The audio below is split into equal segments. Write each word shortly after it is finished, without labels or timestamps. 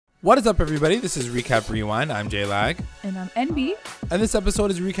What is up, everybody? This is Recap Rewind. I'm JLAG. And I'm NB. And this episode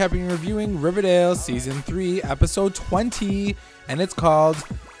is recapping and reviewing Riverdale Season 3, Episode 20. And it's called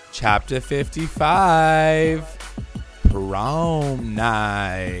Chapter 55, Prom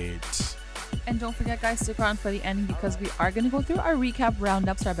Night. And don't forget, guys, stick around for the end because we are going to go through our recap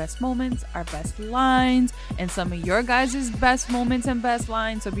roundups, our best moments, our best lines, and some of your guys' best moments and best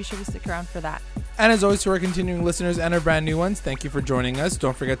lines. So be sure to stick around for that. And as always, to our continuing listeners and our brand new ones, thank you for joining us.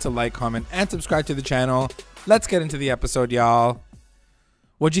 Don't forget to like, comment, and subscribe to the channel. Let's get into the episode, y'all.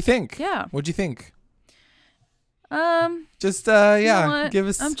 What'd you think? Yeah. What'd you think? Give us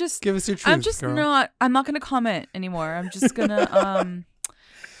your truth. I'm not gonna comment anymore. I'm just gonna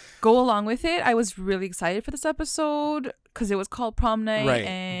go along with it. I was really excited for this episode because it was called Prom Night, right.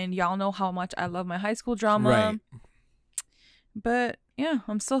 And y'all know how much I love my high school drama. Right. But yeah,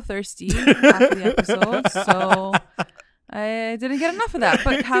 I'm still thirsty after the episode, so I didn't get enough of that.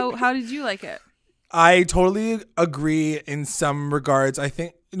 But how did you like it? I totally agree in some regards. I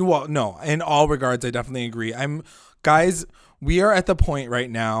think, well, no, in all regards, I definitely agree. Guys, we are at the point right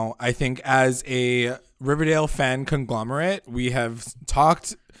now, I think, as a Riverdale fan conglomerate, we have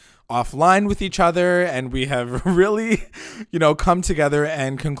talked offline with each other and we have really, come together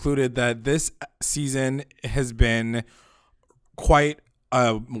and concluded that this season has been quite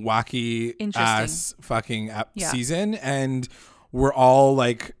a wacky ass fucking season, and we're all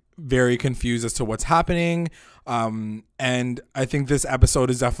like very confused as to what's happening. And I think this episode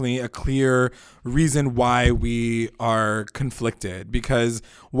is definitely a clear reason why we are conflicted, because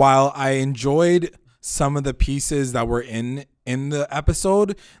while I enjoyed some of the pieces that were in the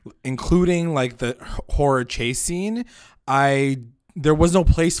episode, including like the horror chase scene, there was no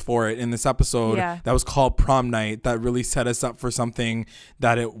place for it in this episode that was called Prom Night that really set us up for something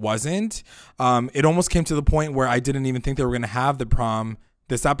that it wasn't. It almost came to the point where I didn't even think they were going to have the prom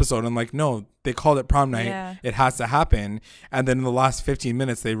this episode. I'm like, no, they called it Prom Night. Yeah. It has to happen. And then in the last 15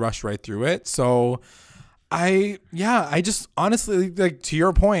 minutes, they rushed right through it. So I just honestly, like, to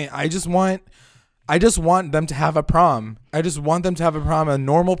your point, I just want them to have a prom. I just want them to have a prom, a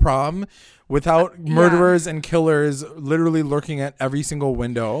normal prom, without murderers and killers literally lurking at every single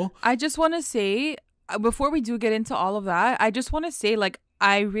window. I just want to say, before we do get into all of that, I just want to say, like,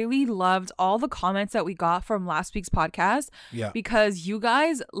 I really loved all the comments that we got from last week's podcast. Yeah. Because you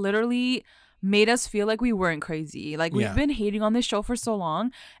guys literally made us feel like we weren't crazy. Like, we've been hating on this show for so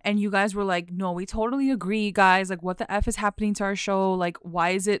long, and you guys were like, no, we totally agree, guys. Like, what the F is happening to our show? Like,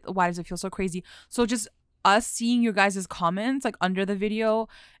 why does it feel so crazy? So just us seeing your guys' comments like under the video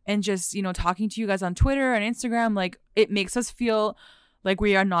and just, talking to you guys on Twitter and Instagram, like, it makes us feel like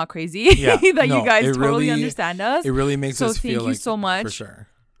we are not crazy. Yeah. You guys totally really understand us. It really makes us feel like, thank you so much, for sure,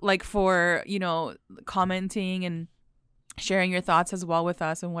 like, for commenting and sharing your thoughts as well with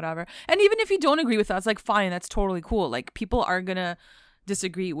us and whatever. And even if you don't agree with us, like, fine, that's totally cool. Like, people are gonna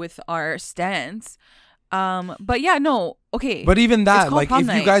disagree with our stance. But yeah, no, okay. But even that, like,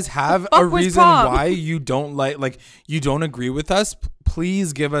 if you guys have a reason why you don't like you don't agree with us,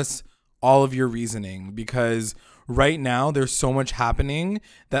 please give us all of your reasoning, because right now there's so much happening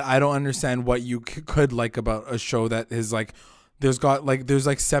that I don't understand what you could like about a show that is like, there's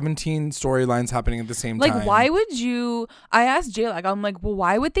 17 storylines happening at the same time. Like, why would you? I asked Jay, like, I'm like, well,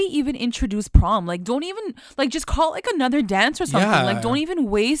 why would they even introduce prom? Like, don't even, like, just call it like another dance or something. Yeah. Like, don't even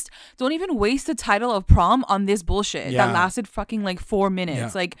waste the title of prom on this bullshit that lasted fucking like 4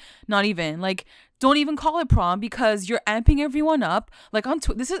 minutes. Yeah. Like, not even, like, don't even call it prom, because you're amping everyone up. Like, on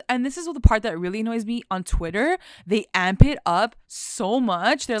this is the part that really annoys me on Twitter. They amp it up so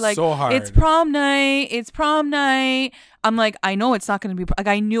much. They're like, so hard. It's prom night. I'm like, I know it's not gonna be, like,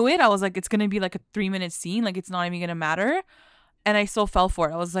 I knew it. I was like, it's gonna be like a 3-minute scene. Like, it's not even gonna matter. And I still fell for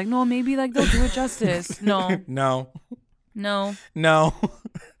it. I was like, no, maybe like they'll do it justice. No.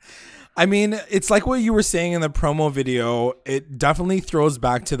 I mean, it's like what you were saying in the promo video. It definitely throws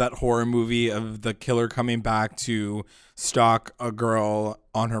back to that horror movie of the killer coming back to stalk a girl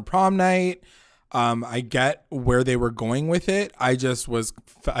on her prom night. I get where they were going with it. I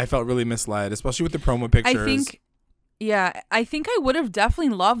felt really misled, especially with the promo pictures. I think I would have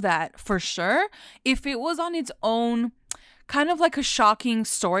definitely loved that for sure if it was on its own, kind of like a shocking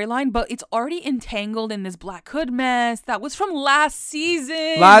storyline, but it's already entangled in this Black Hood mess that was from last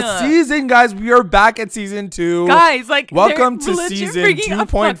season. Guys, we are back at season 2. Guys, like, welcome to season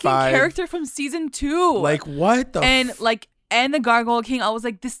 2.5. Character from season 2. Like, what the? And the Gargoyle King. I was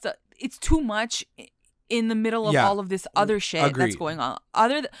like, it's too much in the middle of all of this other shit that's going on.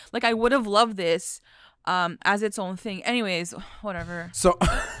 I would have loved this as its own thing. Anyways, whatever. So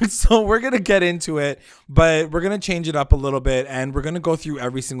we're going to get into it, but we're going to change it up a little bit, and we're going to go through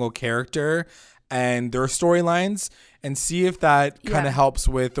every single character and their storylines and see if that kind of helps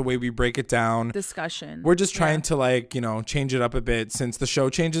with the way we break it down. Discussion. We're just trying to, like, you know, change it up a bit. Since the show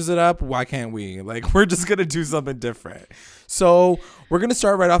changes it up, why can't we? Like, we're just going to do something different. So we're going to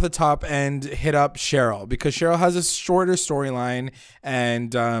start right off the top and hit up Cheryl, because Cheryl has a shorter storyline,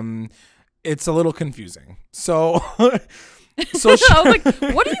 and it's a little confusing. So So I was like,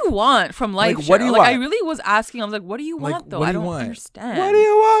 what do you want from life? Like, what do you want? want? I really was asking. I was like, what do you want though? I don't understand. What do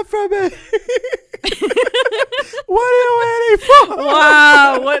you want from it? What are you waiting for?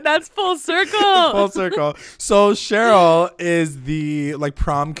 Wow, that's full circle. Full circle. So Cheryl is the like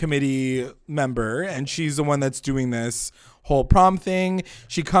prom committee member, and she's the one that's doing this whole prom thing.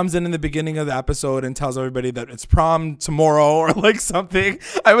 She comes in the beginning of the episode and tells everybody that it's prom tomorrow or like something.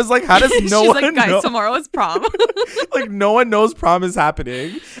 I was like, how does no one like, guys, know? Tomorrow is prom. Like, no one knows prom is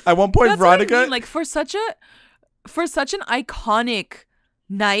happening. At one point, That's Veronica, what I mean. Like for such an iconic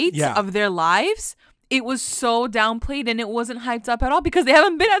night of their lives, it was so downplayed and it wasn't hyped up at all because they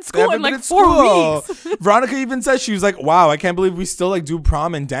haven't been at school in like 4 weeks. Veronica even says, she was like, wow, I can't believe we still like do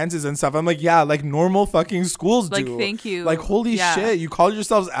prom and dances and stuff. I'm like, yeah, like normal fucking schools do. Like, thank you. Like, holy shit, you called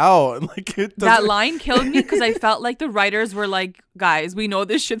yourselves out. Like, that line killed me because I felt like the writers were like, guys, we know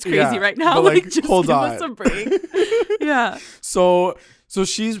this shit's crazy right now. Like, just hold give on. us a break. Yeah. So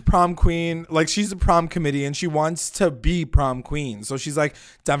she's prom queen, like she's a prom committee and she wants to be prom queen. So she's like,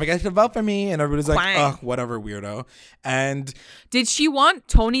 don't forget to vote for me. And everybody's like, ugh, whatever, weirdo. And did she want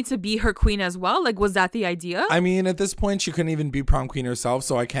Tony to be her queen as well? Like, was that the idea? I mean, at this point, she couldn't even be prom queen herself.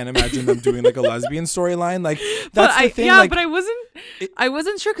 So I can't imagine them doing like a lesbian storyline. Like, that's the thing. Yeah, like, but I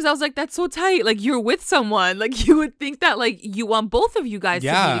wasn't sure because I was like, that's so tight. Like, you're with someone. Like, you would think that like you want both of you guys to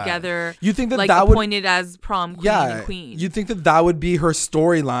be together. You think that like that appointed as prom queen and queen. You think that that would be her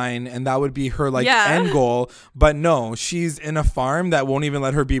storyline and that would be her like end goal, but no, she's in a farm that won't even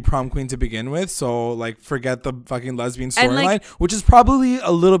let her be prom queen to begin with. So like, forget the fucking lesbian storyline, like, which is probably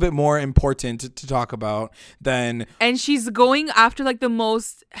a little bit more important to talk about than. And she's going after like the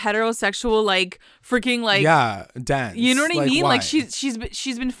most heterosexual like freaking like dance. You know what I mean? Why? Like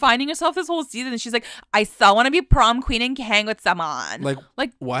she's been finding herself this whole season, and she's like, I still want to be prom queen and hang with someone. Like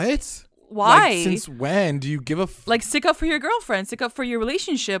what? Why? Like, since when do you give a like stick up for your girlfriend, stick up for your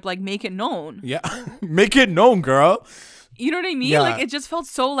relationship, like make it known. Yeah, make it known, girl. You know what I mean? Yeah. Like it just felt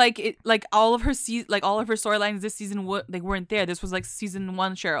so like it, like all of her storylines this season weren't there. This was like season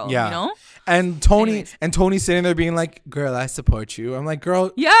 1 Cheryl. Yeah, you know. And Tony's sitting there being like, "Girl, I support you." I'm like,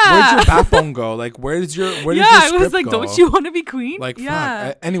 "Girl, yeah, where's your backbone go? Like, where did your script go?" I was like, "Don't you want to be queen?" Like,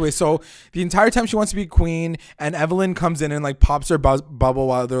 fuck. Anyway, so the entire time she wants to be queen, and Evelyn comes in and like pops her bubble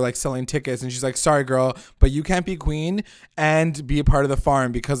while they're like selling tickets, and she's like, "Sorry, girl, but you can't be queen and be a part of the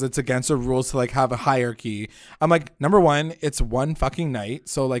farm because it's against the rules to like have a hierarchy." I'm like, number one, it's one fucking night,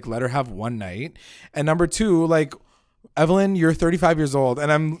 so like let her have one night, and number two, like, Evelyn, you're 35 years old,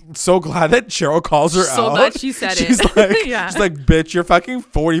 and I'm so glad that Cheryl calls her out. So glad she said she's it. Like, she's like, bitch, you're fucking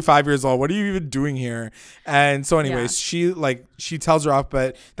 45 years old. What are you even doing here? And so anyways, she tells her off,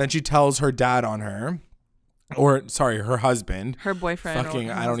 but then she tells her dad on her. Or sorry, her husband, her boyfriend.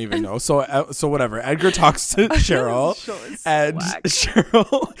 Fucking, I don't even know. So whatever. Edgar talks to Cheryl, and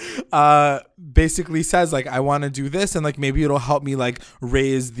Cheryl basically says like, I want to do this, and like maybe it'll help me like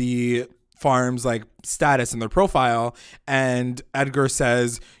raise the farm's like status in their profile. And Edgar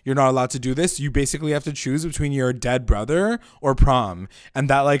says, you're not allowed to do this. You basically have to choose between your dead brother or prom. And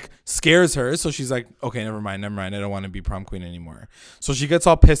that like scares her. So she's like, okay, never mind. I don't want to be prom queen anymore. So she gets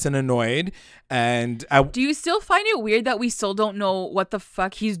all pissed and annoyed. And do you still find it weird that we still don't know what the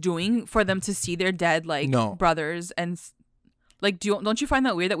fuck he's doing for them to see their dead like brothers? And like, don't you find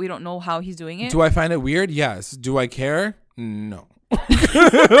that weird that we don't know how he's doing it? Do I find it weird? Yes. Do I care? No.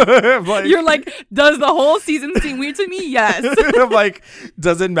 Like, you're like, does the whole season seem weird to me? Yes. I'm like,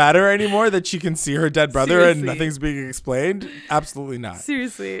 does it matter anymore that she can see her dead brother and nothing's being explained? Absolutely not.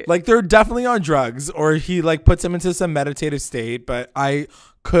 Seriously. Like, they're definitely on drugs, or he like puts him into some meditative state, but I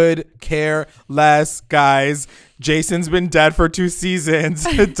could care less, guys. Jason's been dead for 2 seasons.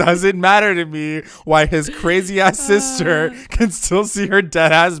 It doesn't matter to me why his crazy ass sister can still see her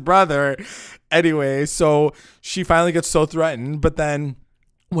dead ass brother. Anyway, so she finally gets so threatened, but then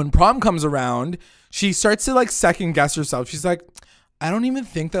when prom comes around, she starts to like second guess herself. She's like, I don't even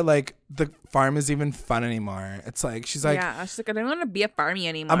think that like the farm is even fun anymore. It's like, she's like, I don't want to be a farmie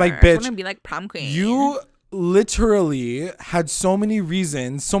anymore. I'm like, bitch, I want to be like prom queen. You literally had so many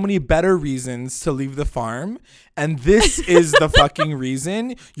reasons, so many better reasons to leave the farm, and this is the fucking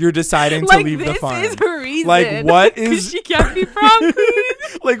reason you're deciding to leave the farm. This is her reason. Like, what is she can't be prom queen?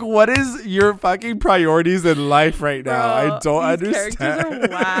 like, what is your fucking priorities in life right now? Bro, I don't these understand. Characters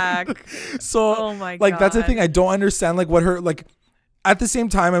are whack. So, oh my like, God. that's the thing. I don't understand, like, what her, like, at the same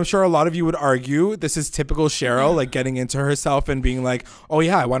time, I'm sure a lot of you would argue this is typical Cheryl, like getting into herself and being like, oh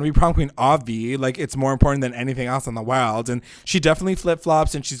yeah, I want to be prom queen, obvi. Like, it's more important than anything else in the world. And she definitely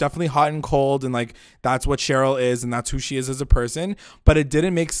flip-flops, and she's definitely hot and cold, and like that's what Cheryl is, and that's who she is as a person. But it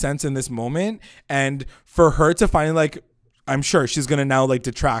didn't make sense in this moment. And for her to finally, like, I'm sure she's going to now like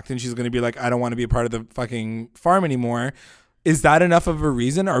detract, and she's going to be like, I don't want to be a part of the fucking farm anymore. Is that enough of a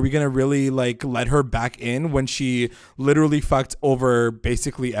reason? Are we going to really like let her back in when she literally fucked over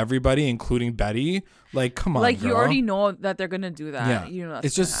basically everybody, including Betty? Like, come on, like, girl. You already know that they're going to do that. Yeah. You know that's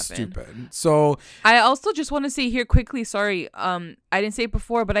it's just happen. stupid. So I also just want to say here quickly, sorry, I didn't say it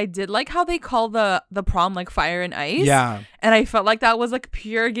before, but I did like how they call the prom like fire and ice. yeah, And I felt like that was like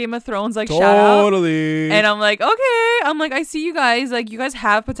pure Game of Thrones, like shout out. totally. And I'm like, okay. I'm like, I see you guys. Like, you guys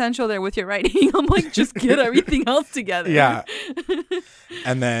have potential there with your writing. I'm like, just get everything else together. Yeah.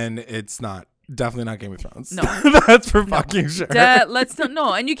 And then it's not. Definitely not Game of Thrones. No. That's for fucking sure. Let's not.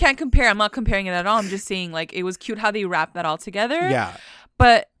 No, and you can't compare. I'm not comparing it at all. I'm just saying, like, it was cute how they wrapped that all together. Yeah.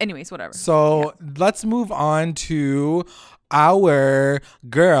 But anyways, whatever. So let's move on to our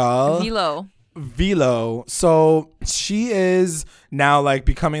girl. Velo. So she is now like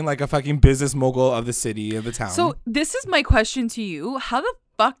becoming like a fucking business mogul of the city, of the town. So this is my question to you. How the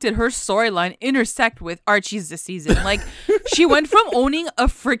fuck did her storyline intersect with Archie's this season? Like, she went from owning a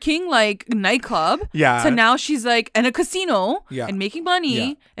freaking like nightclub to now she's like in a casino and making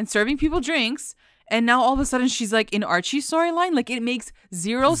money and serving people drinks. And now all of a sudden she's like in Archie's storyline. Like, it makes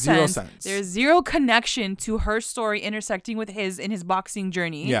zero sense. There's zero connection to her story intersecting with his in his boxing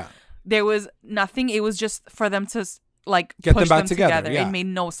journey. Yeah. There was nothing. It was just for them to like get push them back together. Yeah. It made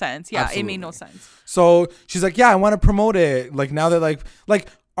no sense. Yeah, Absolutely. It made no sense. So she's like, yeah, I want to promote it. Like, now that like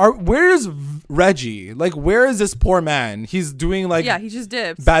where's Reggie? Like, where is this poor man? He's doing like he just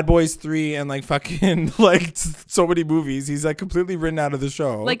dips. Bad Boys 3 and like fucking like so many movies. He's like completely written out of the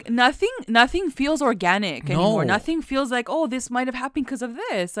show. Like, nothing feels organic anymore. Nothing feels like, oh, this might have happened because of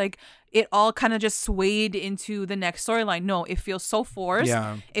this. Like, it all kind of just swayed into the next storyline. No, it feels so forced.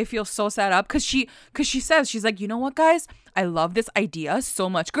 Yeah. It feels so set up because she says, she's like, you know what, guys? I love this idea so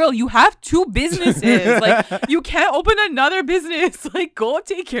much. Girl, you have 2 businesses. Like, you can't open another business. Like, go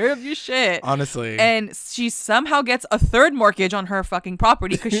take care of your shit. Honestly. And she somehow gets a 3rd mortgage on her fucking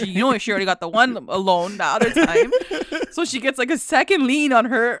property because she already got the one loan the other time. So she gets like a 2nd lien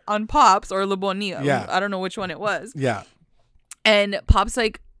on Pops or Le Bonilla. Yeah. I don't know which one it was. Yeah. And Pop's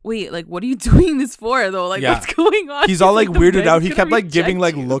like, wait, like, what are you doing this for though? Like, what's going on? He's all like weirded out. He gonna kept like giving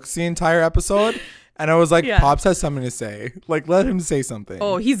like you. looks the entire episode. And I was like, Pops has something to say. Like, let him say something.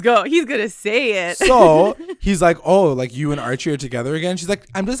 Oh, he's gonna say it. So he's like, oh, like you and Archie are together again. She's like,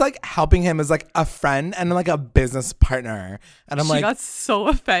 I'm just like helping him as like a friend and like a business partner. And I'm like, she got so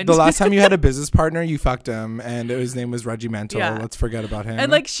offended. The last time you had a business partner, you fucked him, and his name was Reggie Mantle. Yeah. Let's forget about him.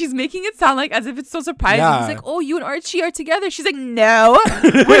 And like, she's making it sound like as if it's so surprising. Yeah. He's like, oh, you and Archie are together. She's like, no,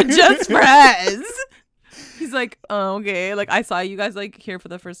 we're just friends. He's like, oh, okay. Like, I saw you guys like here for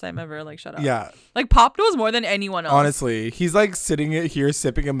the first time ever. Like, shut up. Yeah. Like, Pop knows more than anyone else. Honestly, he's like sitting here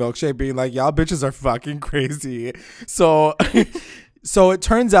sipping a milkshake, being like, y'all bitches are fucking crazy. So, so it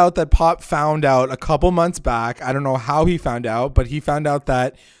turns out that Pop found out a couple months back. I don't know how he found out, but he found out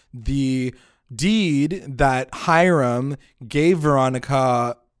that the deed that Hiram gave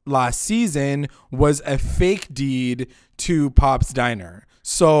Veronica last season was a fake deed to Pop's diner.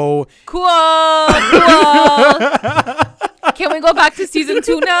 So cool. Can we go back to season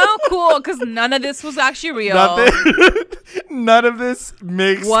 2 now? Cool, because none of this was actually real. None of this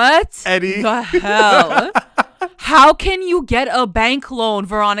makes any the hell. How can you get a bank loan,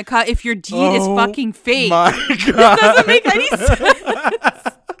 Veronica, if your deed is fucking fake? My God. This doesn't make any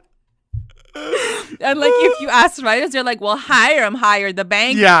sense. And like, if you ask writers, they're like, well, Hiram hired the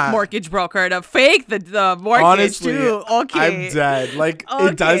bank mortgage broker to fake the mortgage. Honestly, too. Okay, I'm dead. Like,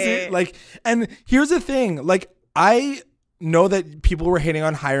 it doesn't like. And here's the thing. Like, I know that people were hating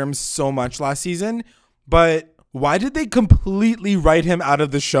on Hiram so much last season, but why did they completely write him out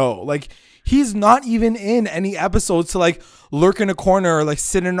of the show? Like, he's not even in any episodes to like lurk in a corner or like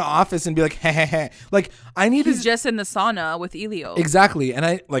sit in an office and be like, heh heh heh. Like, I need He's just in the sauna with Elio. Exactly. And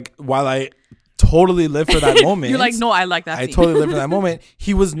I like, while I totally live for that moment. You're like, no, I like that. I totally live for that moment.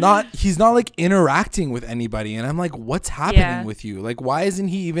 He's not like interacting with anybody. And I'm like, what's happening with you? Like, why isn't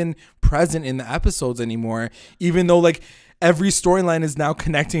he even present in the episodes anymore? Even though like every storyline is now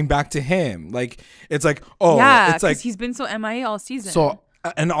connecting back to him. Like, it's like, oh, yeah, it's like he's been so MIA all season. So,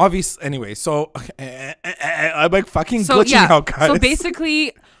 and obvious anyway, so I'm like fucking glitching out, guys. So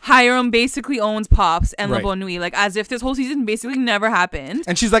basically, Hiram basically owns Pops and Right. Labonui, like as if this whole season basically never happened.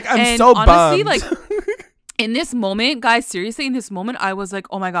 And she's like, I'm and so honestly, bummed. like in this moment, guys, seriously, in this moment, I was like,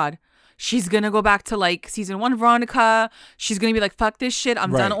 oh my God, she's gonna go back to like season 1 Veronica. She's gonna be like, fuck this shit.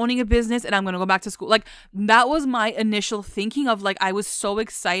 I'm done owning a business and I'm gonna go back to school. Like that was my initial thinking of like, I was so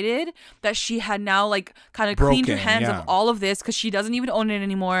excited that she had now like kind of cleaned her hands of all of this because she doesn't even own it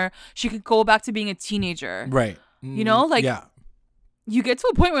anymore. She could go back to being a teenager. Right. You know, like you get to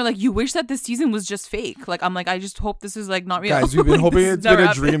a point where like you wish that this season was just fake. Like I'm like, I just hope this is like not real. Guys, we've been hoping it's been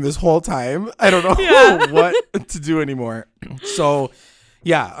a dream this whole time. I don't know what to do anymore. So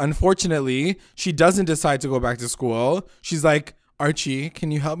yeah, unfortunately, she doesn't decide to go back to school. She's like, Archie,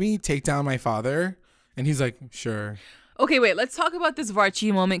 can you help me take down my father? And he's like, sure. Okay, wait, let's talk about this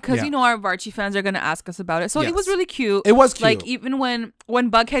VARCHIE moment because you know our VARCHIE fans are going to ask us about it. So it was really cute. It was cute. Like even when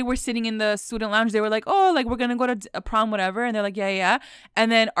Bughead were sitting in the student lounge, they were like, oh, like we're going to go to a prom, whatever. And they're like, yeah.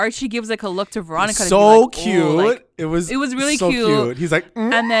 And then Archie gives like a look to Veronica. So like, cute. oh, like, it was really so cute. He's like,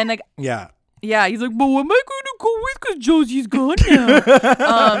 and then like, yeah, he's like, but what am I going to go with? Because Josie's gone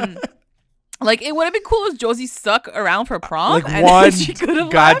now. Like it would have been cool if Josie stuck around for prom. Like and one she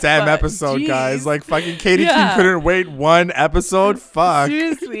goddamn episode, guys. Like fucking Katie King couldn't wait one episode. Fuck.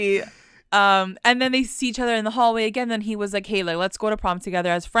 Seriously. And then they see each other in the hallway again. Then he was like, hey, like let's go to prom together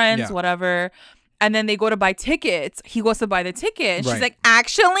as friends, whatever. And then they go to buy tickets. He goes to buy the ticket. And she's like,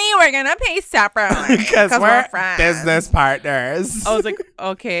 actually, we're going to pay separately. Because we're friends. Business partners. I was like,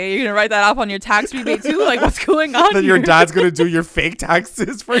 okay, you're going to write that off on your tax rebate too? Like, what's going on Then here? your dad's going to do your fake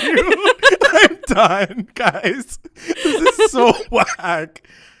taxes for you. I'm done, guys. This is so whack.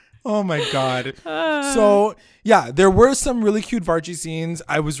 Oh, my God. So, yeah, there were some really cute VARCHIE scenes.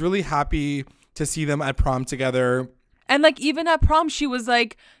 I was really happy to see them at prom together. And, like, even at prom, she was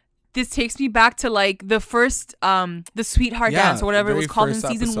like, this takes me back to like the first the sweetheart dance or whatever it was called in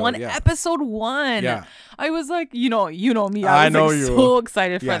season 1, episode 1. I was like, you know me, I was so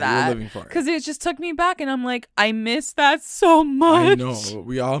excited for that, you were living for it because it just took me back, and I'm like, I miss that so much. I know,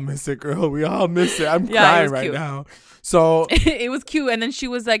 we all miss it, girl. We all miss it. I'm crying right now. So it was cute. And then she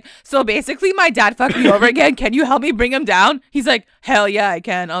was like, so basically my dad fucked me over again. Can you help me bring him down? He's like, hell yeah, I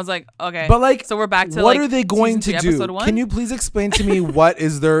can. I was like, okay. But like, so we're back to what like, are they going to do? Can you please explain to me what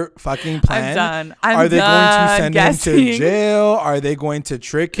is their fucking plan? I'm done. Are they going to send him to jail? Are they going to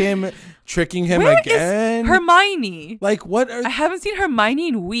tricking him Where again? Is Hermione? Like, what? I haven't seen Hermione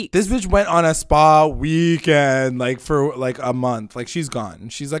in weeks. This bitch went on a spa weekend, like for like a month. Like she's gone.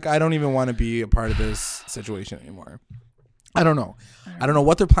 She's like, I don't even want to be a part of this situation anymore. I don't know. I don't know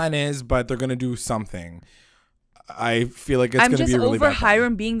what their plan is, but they're gonna do something. I feel like it's gonna be a really bad. I'm just over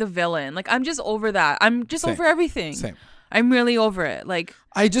Hiram being the villain. Like I'm just over that. I'm just over everything. Same. I'm really over it. Like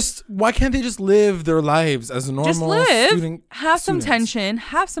why can't they just live their lives as a normal student? Have some tension,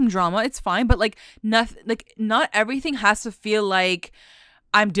 have some drama. It's fine, but like nothing. Like not everything has to feel like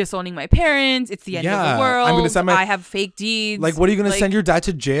I'm disowning my parents. It's the end of the world. I'm gonna send I have fake deeds. Like, what are you gonna send your dad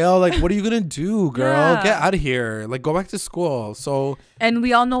to jail? Like, what are you gonna do, girl? Get out of here. Like, go back to school. So, and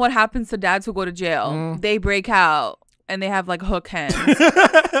we all know what happens to dads who go to jail. They break out and they have like hook hands.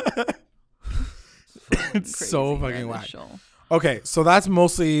 It's so fucking whack. Okay, so that's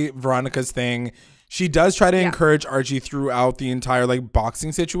mostly Veronica's thing. She does try to encourage Archie throughout the entire like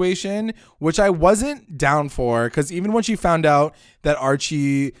boxing situation, which I wasn't down for, because even when she found out that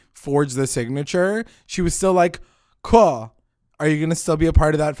Archie forged the signature, she was still like, cool. Are you going to still be a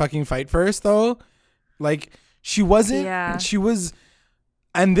part of that fucking fight first though? Like she wasn't, she was,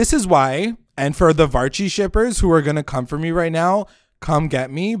 and this is why, and for the VARCHIE shippers who are going to come for me right now, come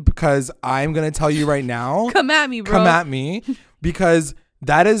get me, because I'm going to tell you right now. Come at me, bro. Come at me, because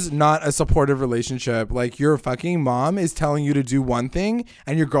that is not a supportive relationship. Like your fucking mom is telling you to do one thing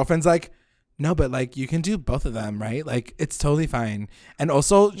and your girlfriend's like, no, but like you can do both of them, right? Like it's totally fine. And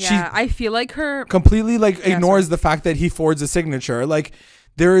also I feel like her completely like ignores the fact that he forged a signature. Like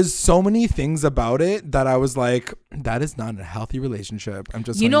there is so many things about it that I was like, that is not a healthy relationship. I'm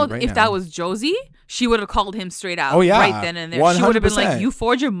just, if that was Josie, she would have called him straight out. Oh yeah, right then and there. 100%. She would have been like, you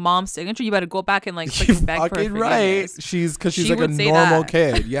forged your mom's signature. You better go back and like freaking beg for forgiveness. Right. She's like a normal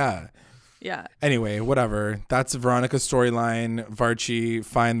kid. Yeah. Yeah. Anyway, whatever. That's Veronica's storyline. VARCHIE,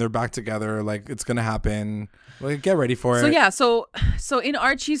 fine. They're back together. Like it's gonna happen. Well, get ready for it. So yeah, so in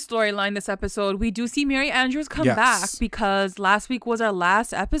Archie's storyline this episode, we do see Mary Andrews come back because last week was our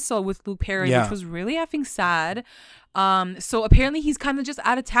last episode with Luke Perry, which was really effing sad. So apparently he's kind of just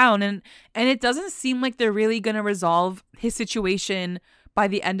out of town, and it doesn't seem like they're really gonna resolve his situation by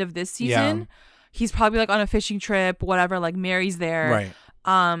the end of this season. Yeah. He's probably like on a fishing trip, whatever, like Mary's there. Right.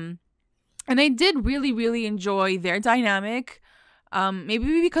 And I did really, really enjoy their dynamic.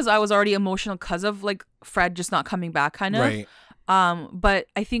 Maybe because I was already emotional because of like Fred just not coming back, kind of. Right. But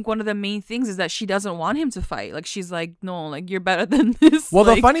I think one of the main things is that she doesn't want him to fight. Like, she's like, no, like, you're better than this. Well,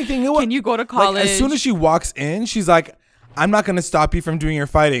 like, the funny thing is, can you go to college? Like, as soon as she walks in, she's like, I'm not going to stop you from doing your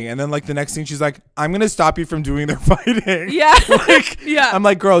fighting. And then, like, the next thing she's like, I'm going to stop you from doing their fighting. Yeah. Like, yeah. I'm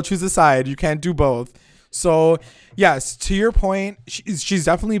like, girl, choose a side. You can't do both. So, yes, to your point, she's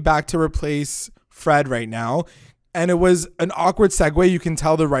definitely back to replace Fred right now. And it was an awkward segue. You can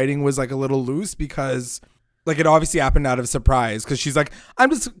tell the writing was, like, a little loose because... like, it obviously happened out of surprise because she's like, I'm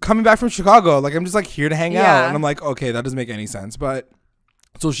just coming back from Chicago. Like, I'm just, like, here to hang out. And I'm like, okay, that doesn't make any sense. But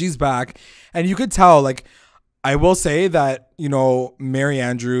so she's back. And you could tell, like, I will say that, you know, Mary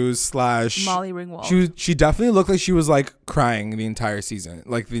Andrews / Molly Ringwald. She definitely looked like she was, like, crying the entire season,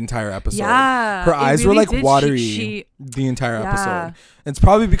 like, the entire episode. Yeah. Her eyes really were, like, did. watery the entire episode. It's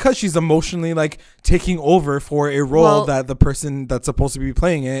probably because she's emotionally, like, taking over for a role that the person that's supposed to be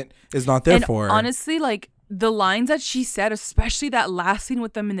playing it is not there for. Honestly, like, the lines that she said, especially that last scene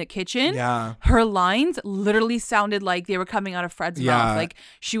with them in the kitchen, her lines literally sounded like they were coming out of Fred's mouth. Like,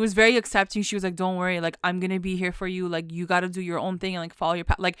 she was very accepting. She was like, don't worry, like, I'm gonna be here for you. Like, you gotta do your own thing and like follow your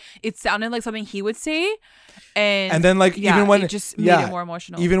path. Like, it sounded like something he would say. And then, like, even when it just made it more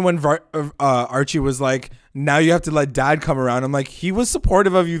emotional. Even when Archie was like, now you have to let dad come around, I'm like, he was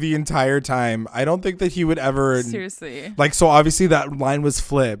supportive of you the entire time. I don't think that he would ever seriously, like, so obviously that line was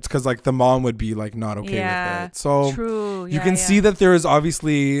flipped because like the mom would be like not okay with it. So true. You can see that there is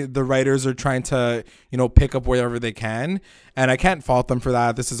obviously the writers are trying to, you know, pick up wherever they can, and I can't fault them for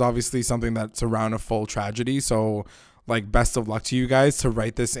that. This is obviously something that's around a full tragedy, so like best of luck to you guys to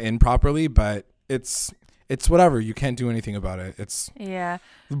write this in properly, but it's whatever. You can't do anything about it. It's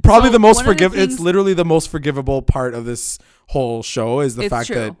probably the most it's literally the most forgivable part of this whole show is the fact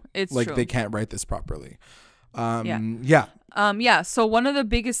that they can't write this properly. So one of the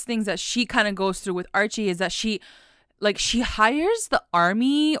biggest things that she kind of goes through with Archie is that she hires the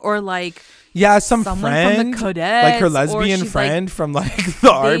army or like some friend from the cadets, like her lesbian friend from like the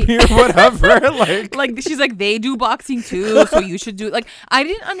army or whatever. like she's like, they do boxing too, so you should do it. Like, I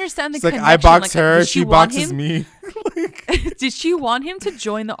didn't understand the connection. Like, I box her, she boxes me. Did she want him to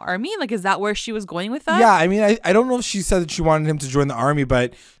join the army? Like, is that where she was going with that? Yeah, I mean, I don't know if she said that she wanted him to join the army,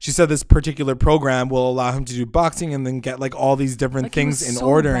 but she said this particular program will allow him to do boxing and then get like all these different things in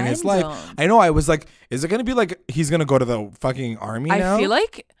order in his life. I know. I was like, is it gonna be like he's gonna go to the fucking army now?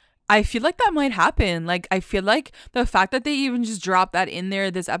 I feel like that might happen. Like, I feel like the fact that they even just dropped that in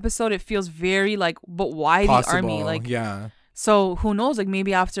there this episode, it feels very like, but why the army? Like, so who knows? Like,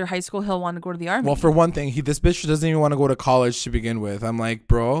 maybe after high school he'll want to go to the army. Well, for one thing, this bitch doesn't even want to go to college to begin with. I'm like,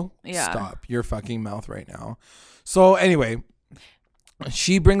 bro, stop your fucking mouth right now. So anyway,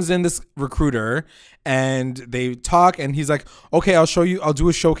 she brings in this recruiter and they talk and he's like, okay, I'll do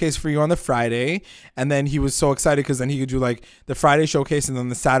a showcase for you on the Friday. And then he was so excited because then he could do like the Friday showcase and then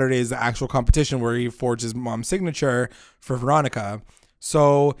the Saturday is the actual competition where he forged his mom's signature for Veronica.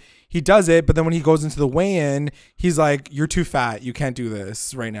 So he does it, but then when he goes into the weigh-in, he's like, you're too fat. You can't do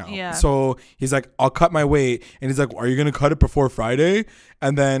this right now. Yeah. So he's like, I'll cut my weight. And he's like, are you going to cut it before Friday?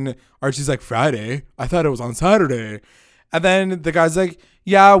 And then Archie's like, Friday? I thought it was on Saturday. And then the guy's like,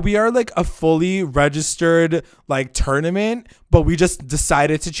 yeah, we are like a fully registered like tournament, but we just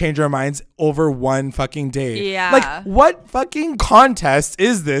decided to change our minds over one fucking day. Yeah. Like, what fucking contest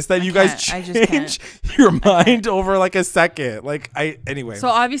is this that you guys change your mind over like a second? Like, anyway. So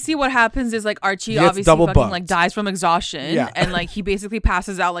obviously what happens is like Archie obviously fucking like dies from exhaustion. Yeah. And like he basically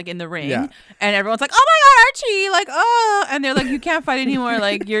passes out like in the ring. Yeah. And everyone's like, oh my God, Archie. Like, oh. And they're like, you can't fight anymore.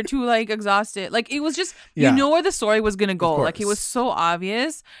 Like, you're too like exhausted. Like, it was just, you know where the story was going to go. Like, it was so obvious.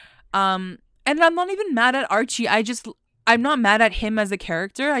 And I'm not even mad at Archie. I'm not mad at him as a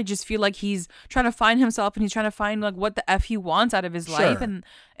character. I just feel like he's trying to find himself and he's trying to find like what the F he wants out of his life, and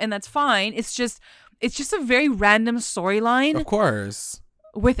that's fine. It's just a very random storyline. Of course.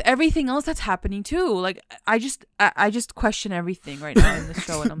 With everything else that's happening too. Like, I just question everything right now in the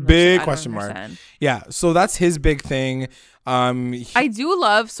show, and I'm big question mark. Yeah, so that's his big thing. I do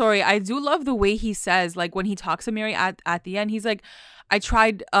love the way he says, like when he talks to Mary at the end, he's like, I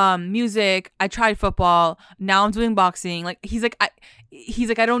tried music, I tried football, now I'm doing boxing. Like he's like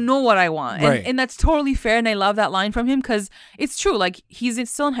I don't know what I want. And that's totally fair, and I love that line from him because it's true. Like he's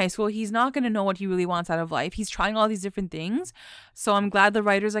still in high school, he's not gonna know what he really wants out of life. He's trying all these different things. So I'm glad the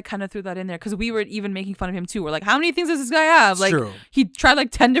writers like kind of threw that in there, because we were even making fun of him too. We're like, how many things does this guy have? Like true. He tried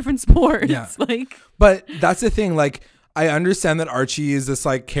like 10 different sports. Yeah. Like, but that's the thing, like I understand that Archie is this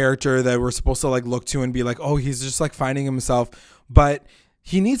like character that we're supposed to like look to and be like, oh, he's just like finding himself, but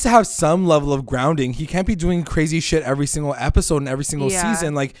he needs to have some level of grounding. He can't be doing crazy shit every single episode and every single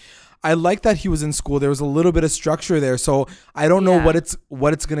season. Like I like that he was in school. There was a little bit of structure there. So I don't know what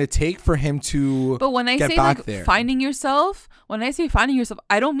it's going to take for him to But when I get say back like there. finding yourself,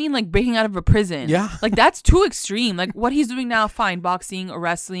 I don't mean like breaking out of a prison. Yeah. Like that's too extreme. Like what he's doing now, fine. Boxing or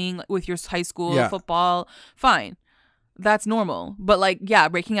wrestling with your high school football, fine. That's normal. But like, yeah,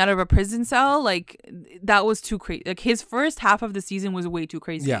 breaking out of a prison cell, like that was too crazy. Like his first half of the season was way too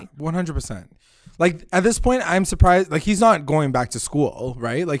crazy. Yeah, 100%. Like at this point, I'm surprised. Like he's not going back to school,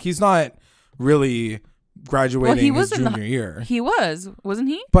 right? Like he's not really graduating his junior year. He wasn't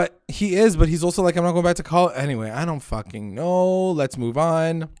he? But he is. But he's also like, I'm not going back to college anyway. I don't fucking know. Let's move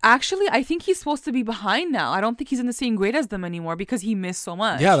on. Actually, I think he's supposed to be behind now. I don't think he's in the same grade as them anymore because he missed so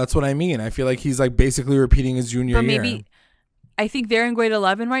much. Yeah, that's what I mean. I feel like he's like basically repeating his junior year. But maybe I think they're in grade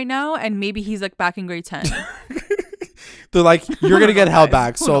 11 right now, and maybe he's like back in grade 10. They're like, you're gonna get held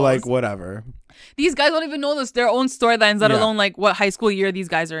back, so like whatever. These guys don't even know their own storylines, let alone like what high school year these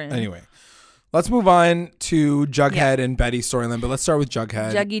guys are in. Anyway, let's move on to Jughead and Betty's storyline, but let's start with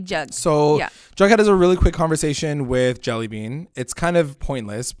Jughead. Jug. So Jughead has a really quick conversation with Jellybean. It's kind of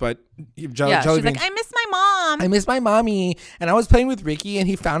pointless, but Jellybean, she's like, I miss my mom. I miss my mommy. And I was playing with Ricky, and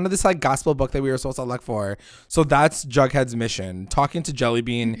he found this like gospel book that we were supposed to look for. So that's Jughead's mission. Talking to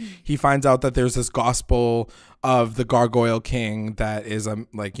Jellybean, he finds out that there's this gospel of the Gargoyle King that is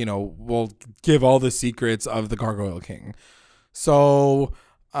like, you know, will give all the secrets of the Gargoyle King. So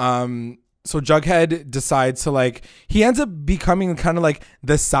Jughead decides to like, he ends up becoming kind of like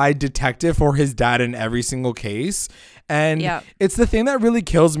the side detective for his dad in every single case. And it's the thing that really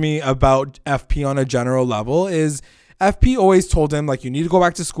kills me about FP on a general level is FP always told him like, you need to go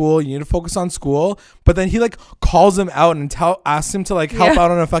back to school, you need to focus on school. But then he like calls him out and asks him to like help out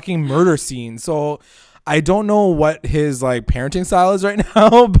on a fucking murder scene. So I don't know what his like parenting style is right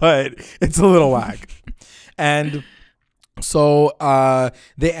now, but it's a little whack. And so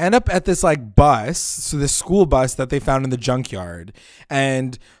they end up at this like bus, so this school bus that they found in the junkyard.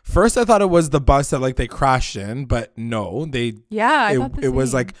 And first I thought it was the bus that like they crashed in, but no, it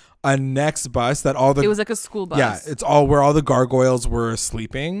was like a next bus that it was like a school bus. Yeah, it's all where all the gargoyles were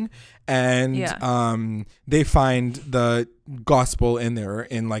sleeping. And they find the gospel in there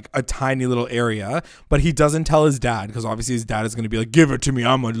in like a tiny little area, but he doesn't tell his dad because obviously his dad is going to be like, give it to me,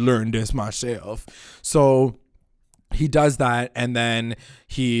 I'm going to learn this myself. So he does that, and then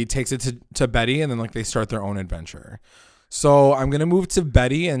he takes it to Betty, and then like they start their own adventure. So I'm going to move to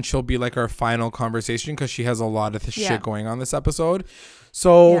Betty, and she'll be like our final conversation because she has a lot of shit going on this episode.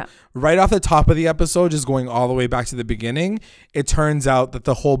 So right off the top of the episode, just going all the way back to the beginning, it turns out that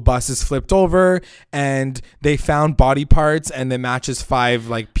the whole bus is flipped over and they found body parts, and it matches 5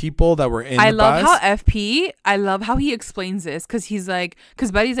 like people that were in the bus. I love how he explains this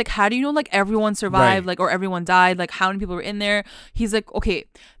because Betty's like, how do you know like everyone survived like or everyone died? Like how many people were in there? He's like, okay,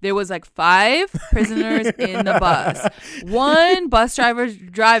 there was like 5 prisoners in the bus, 1 bus driver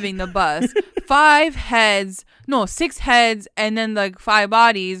driving the bus, 6 heads, and then like 5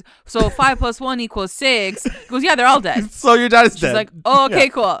 bodies. So 5 plus 1 equals 6. He goes, yeah, they're all dead. So your dad is dead. She's like, oh, okay,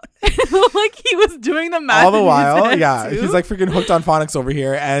 cool. Like he was doing the math all the while. Yeah, too. He's like freaking hooked on phonics over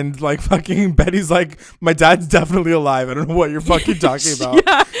here, and like fucking Betty's like, my dad's definitely alive. I don't know what you're fucking talking about.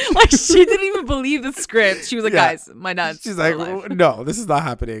 Yeah, like she didn't even believe the script. She was like, guys, my dad's She's like, alive. No, this is not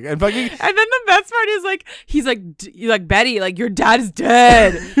happening. And fucking, and then the best part is like, he's like Betty, like your dad is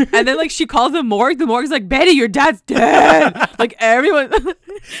dead. And then like she calls the morgue. The morgue's like, Betty, your dad's dead. Like everyone,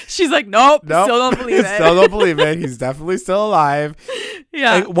 she's like, nope, still don't believe it. Still don't believe it. He's definitely still alive.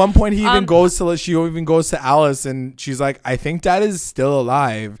 Yeah. At one point, she even goes to Alice, and she's like, I think dad is still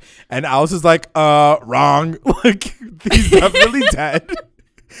alive. And Alice is like, wrong. Like he's definitely dead.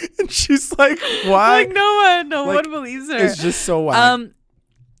 And she's like, why? Like no one believes her. It's just so wild.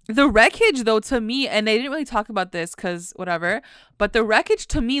 The wreckage, though, to me, and they didn't really talk about this because whatever, but the wreckage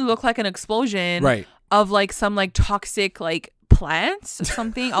to me looked like an explosion of like some like toxic like plants or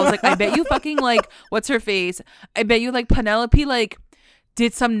something. I was like, I bet you fucking like, what's her face? I bet you like Penelope like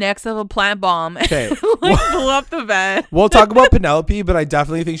did some next level plant bomb. Okay. Like blew up the bed. We'll talk about Penelope, but I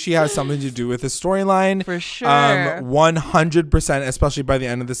definitely think she has something to do with the storyline. For sure. 100%, especially by the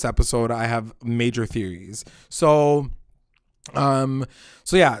end of this episode, I have major theories. So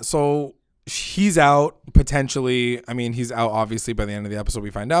he's out potentially. I mean, he's out obviously by the end of the episode,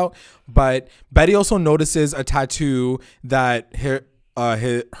 we find out. But Betty also notices a tattoo that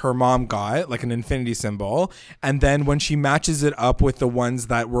her mom got, like an infinity symbol, and then when she matches it up with the ones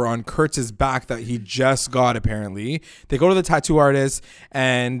that were on Kurtz's back that he just got, apparently they go to the tattoo artist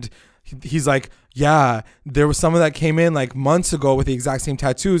and he's like, yeah, there was someone that came in like months ago with the exact same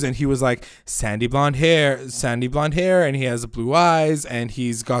tattoos, and he was like sandy blonde hair, and he has blue eyes, and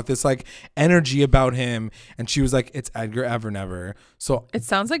he's got this like energy about him. And she was like, it's Edgar Evernever. So it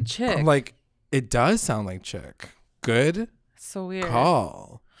sounds like Chick. I'm like, it does sound like Chick. Good so weird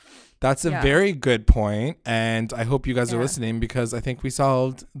call. That's a very good point, and I hope you guys are listening, because I think we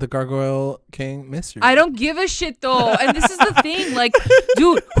solved the Gargoyle King mystery. I don't give a shit though, and this is the thing, like,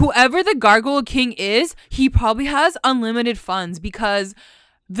 dude, whoever the Gargoyle King is, he probably has unlimited funds, because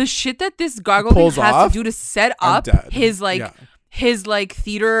the shit that this Gargoyle King has to do to set up his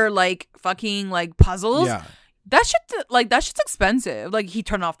theater like fucking like puzzles. Yeah. That shit's expensive. Like, he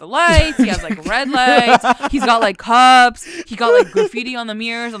turned off the lights. He has like red lights. He's got like cups. He got like graffiti on the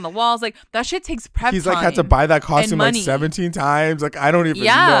mirrors, on the walls. Like, that shit takes prep. He's like had to buy that costume like 17 times. Like, I don't even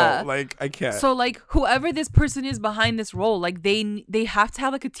know. Like, I can't. So like, whoever this person is behind this role, like they have to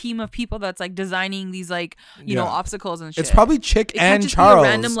have like a team of people that's like designing these like you know obstacles and shit. It's probably Chick and Charles.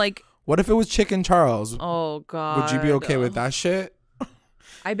 Random like. What if it was Chick and Charles? Oh God. Would you be okay with that shit?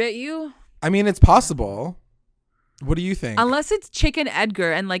 I bet you. I mean, it's possible. What do you think? Unless it's Chick and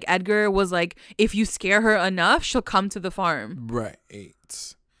Edgar, and like Edgar was like, if you scare her enough, she'll come to the farm. Right.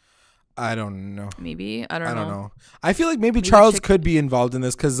 I don't know. Maybe. I don't know. I feel like maybe Charles could be involved in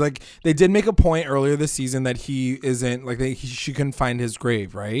this, because like they did make a point earlier this season that he isn't like she couldn't find his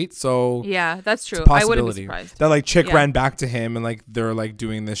grave, right? So yeah, that's true. I wouldn't be surprised. That like Chick ran back to him, and like they're like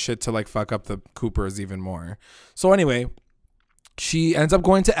doing this shit to like fuck up the Coopers even more. So anyway, she ends up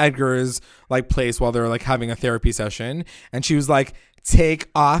going to Edgar's like place while they're like having a therapy session, and she was like, take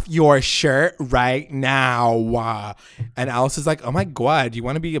off your shirt right now. And Alice is like, oh my God, do you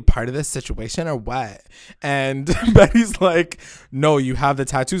want to be a part of this situation or what? And Betty's like, no, you have the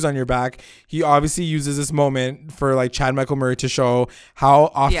tattoos on your back. He obviously uses this moment for like Chad Michael Murray to show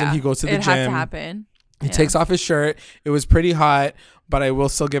how often he goes to the gym. It had to happen. He takes off his shirt. It was pretty hot, but I will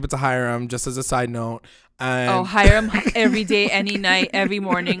still give it to Hiram, just as a side note. And Hiram every day, any night, every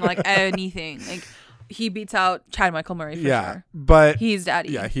morning, like anything. Like, he beats out Chad Michael Murray for sure. But he's daddy.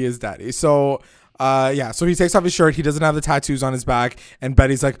 Yeah, he is daddy. So so he takes off his shirt. He doesn't have the tattoos on his back, and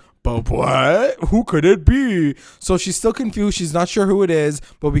Betty's like, but what? Who could it be? So she's still confused. She's not sure who it is,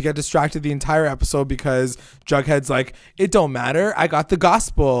 but we get distracted the entire episode because Jughead's like, it don't matter. I got the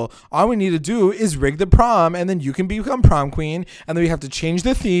gospel. All we need to do is rig the prom, and then you can become prom queen, and then we have to change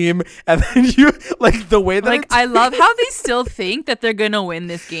the theme, and then you like the way that like I love how they still think that they're gonna win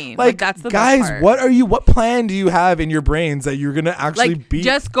this game. Like that's the guys, best part. What plan do you have in your brains that you're gonna actually beat?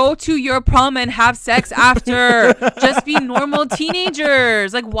 Just go to your prom and have sex after. Just be normal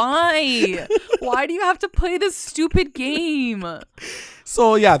teenagers. Like, why? Why do you have to play this stupid game?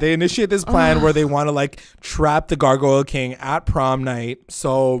 So yeah, they initiate this plan where they want to like trap the Gargoyle King at prom night.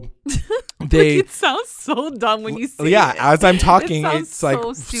 So they it sounds so dumb when you say it. Yeah, as I'm talking, it's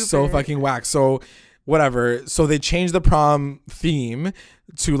like so fucking whack. So whatever. So they change the prom theme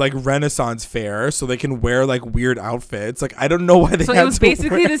to like Renaissance fair, so they can wear like weird outfits. Like, I don't know why they. So it was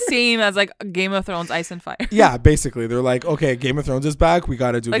basically the same as like Game of Thrones Ice and Fire. Yeah, basically they're like, okay, Game of Thrones is back. We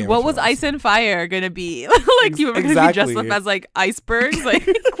got to do. Like, Game what of was Thrones. Ice and Fire gonna be? Like, you were gonna be dressed up as like icebergs? Like,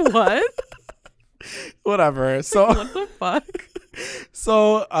 what? Whatever. So what the fuck?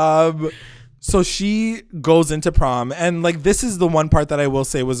 So she goes into prom, and like this is the one part that I will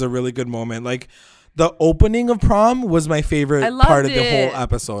say was a really good moment. Like, the opening of prom was my favorite part of the whole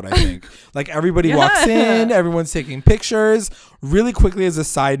episode, I think. Like, everybody walks in, everyone's taking pictures. Really quickly, as a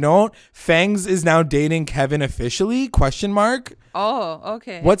side note, Fangs is now dating Kevin officially? ? Oh,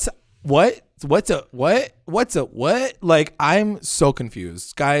 okay. What's a what? Like, I'm so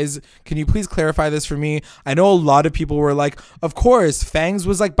confused. Guys, can you please clarify this for me? I know a lot of people were like, of course, Fangs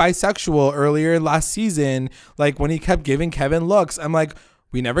was like bisexual earlier last season, like when he kept giving Kevin looks. I'm like,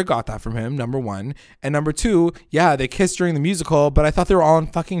 We never got that from him, number one. And number two, yeah, they kissed during the musical, but I thought they were all on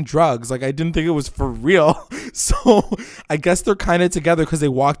fucking drugs. Like, I didn't think it was for real. So I guess they're kind of together because they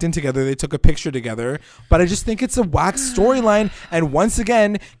walked in together. They took a picture together. But I just think it's a whack storyline. And once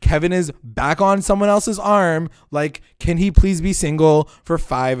again, Kevin is back on someone else's arm. Like, can he please be single for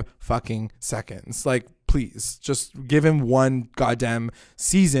 5 fucking seconds? Like, please, just give him one goddamn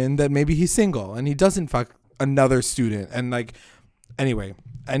season that maybe he's single and he doesn't fuck another student. And like, Anyway,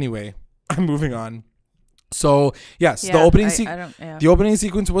 I'm moving on. So yes, the opening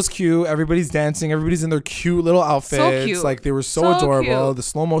sequence was cute. Everybody's dancing. Everybody's in their cute little outfits. So cute. Like, they were so adorable. Cute. The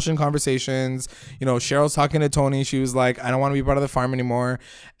slow motion conversations. You know, Cheryl's talking to Tony. She was like, "I don't want to be part of the farm anymore."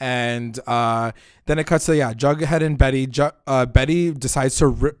 And then it cuts to Jughead and Betty. Betty decides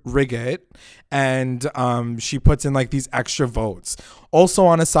to rig it, and she puts in like these extra votes. Also,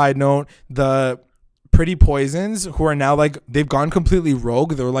 on a side note, the Pretty Poisons, who are now like, they've gone completely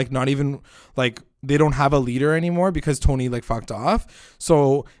rogue. They're like not even like, they don't have a leader anymore because Tony like fucked off.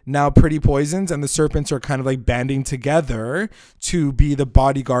 So now Pretty Poisons and the Serpents are kind of like banding together to be the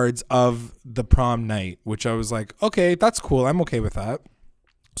bodyguards of the prom night, which I was like, okay, that's cool. I'm okay with that.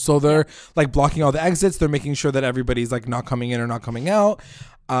 So they're like blocking all the exits. They're making sure that everybody's like not coming in or not coming out.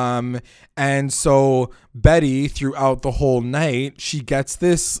 And so Betty, throughout the whole night, she gets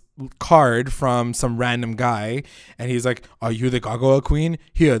this card from some random guy, and he's like, "Are you the Gargoyle Queen?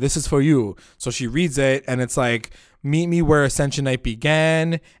 Here, this is for you." So she reads it, and it's like, "Meet me where Ascension Night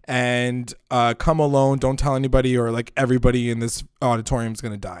began, and come alone. Don't tell anybody, or like everybody in this auditorium is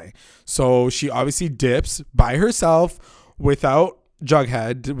gonna die." So she obviously dips by herself without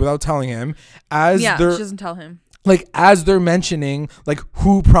Jughead, without telling him. She doesn't tell him. Like, as they're mentioning like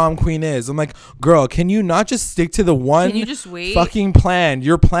who prom queen is, I'm like, girl, can you not just stick to the one Can you just wait? Fucking plan?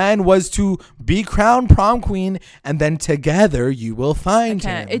 Your plan was to be crowned prom queen, and then together you will find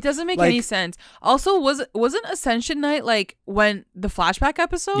him. It doesn't make any sense. Also, wasn't Ascension Night like when the flashback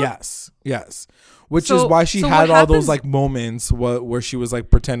episode? Yes. Which is why she had all those like moments where she was like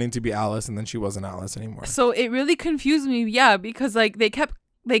pretending to be Alice, and then she wasn't Alice anymore. So it really confused me, because like they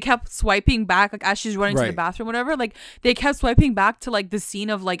kept swiping back, like as she's running to the bathroom, whatever. Like they kept swiping back to like the scene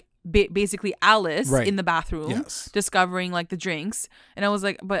of like basically Alice in the bathroom discovering like the drinks, and I was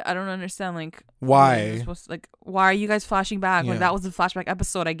like, but I don't understand, like why why are you guys flashing back? Like, that was the flashback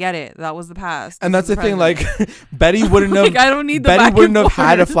episode. I get it, that was the past, and that's the thing. Like, Betty wouldn't have. Like, I don't need Betty wouldn't have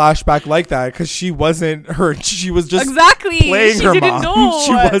had a flashback like that because she wasn't her. She was just playing she her didn't mom. Know.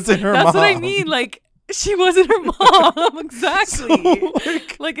 She wasn't her mom. That's what I mean. Like, she wasn't her mom. Exactly. So,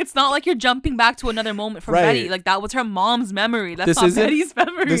 like, it's not like you're jumping back to another moment from Betty. Like, that was her mom's memory. That's not Betty's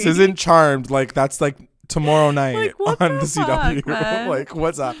memory. This isn't Charmed. Like, that's like tomorrow night on the CW. Like,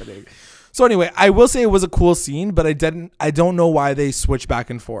 what's happening? So anyway, I will say it was a cool scene, but I don't know why they switch back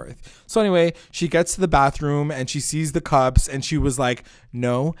and forth. So anyway, she gets to the bathroom and she sees the cups, and she was like,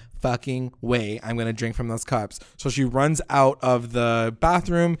 "No fucking way, I'm gonna drink from those cups." So she runs out of the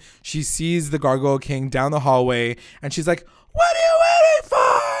bathroom. She sees the Gargoyle King down the hallway, and she's like, "What are you waiting for?"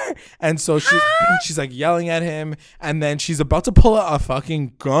 And so she's like yelling at him, and then she's about to pull out a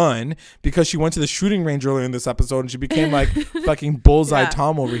fucking gun because she went to the shooting range earlier in this episode, and she became like fucking Bullseye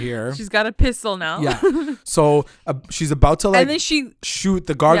Tom over here. She's got a pistol now. Yeah. So she's about to like, and then she shoot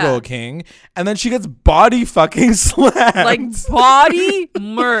the Gargoyle King, and then she gets body fucking slammed. Like body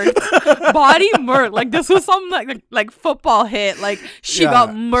murked. Body murked. Like, this was some like football hit. Like, she got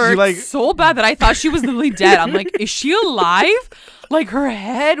murked so bad that I thought she was literally dead. I'm like, is she alive? Like, her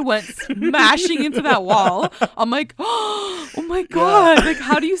head went smashing into that wall. I'm like, oh my God. Like,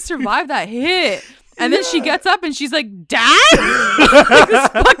 how do you survive that hit? And then she gets up and she's like, "Dad?" Like, this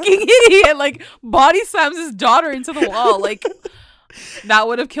fucking idiot, like, body slams his daughter into the wall. Like, that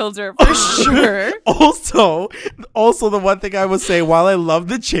would have killed her for sure. Also, the one thing I would say, while I love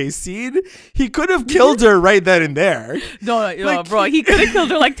the chase scene, he could have killed her right then and there. No, bro, he could have killed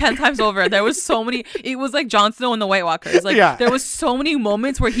her like 10 times over. There was so many. It was like Jon Snow and the White Walkers. Like, there was so many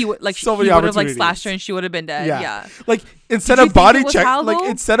moments where he would like he would have like slashed her and she would have been dead. Yeah. Like, instead of body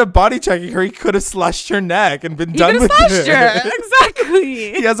checking her, he could have slashed her neck and been done with it.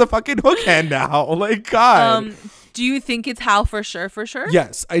 Exactly. He has a fucking hook hand now. Like, God. Do you think it's Hal for sure?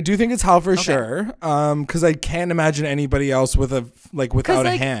 Yes, I do think it's Hal for sure. Because I can't imagine anybody else without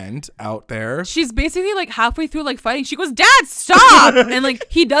a hand out there. She's basically like halfway through like fighting. She goes, "Dad, stop!" And like,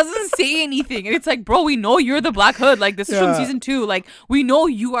 he doesn't say anything. And it's like, bro, we know you're the Black Hood. Like, this is from season 2. Like, we know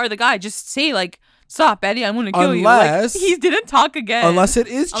you are the guy. Just say like, "Stop, Betty, I'm gonna kill you." Like, he didn't talk again. Unless it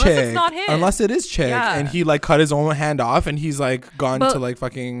is Chick. Unless it's not him. Unless it is Chick, and he like cut his own hand off, and he's like gone to like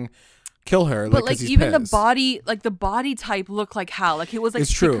fucking kill her. But like even pissed. the body type looked like Hal. Like it was like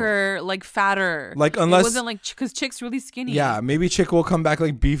it's thicker, like fatter. Like unless it wasn't like because Chick's really skinny. Yeah, maybe Chick will come back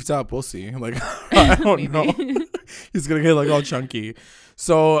like beefed up. We'll see. Like I don't know. He's gonna get like all chunky.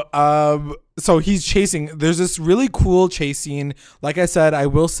 So he's chasing. There's this really cool chase scene. Like I said, I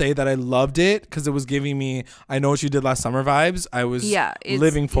will say that I loved it because it was giving me I Know What You Did Last Summer vibes. I was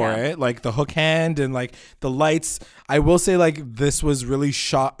living for it. Like the hook hand and like the lights. I will say like this was really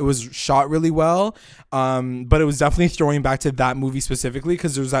shot. It was shot really well. But it was definitely throwing back to that movie specifically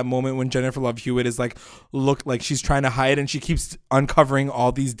because there's that moment when Jennifer Love Hewitt is like look like she's trying to hide and she keeps uncovering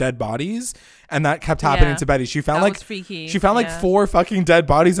all these dead bodies. And that kept happening to Betty. She found like 4 fucking dead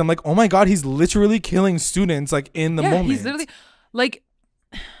bodies. I'm like, oh my God, he's literally killing students like in the moment. He's literally like,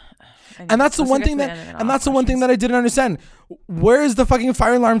 and that's the one thing that I didn't understand. Where is the fucking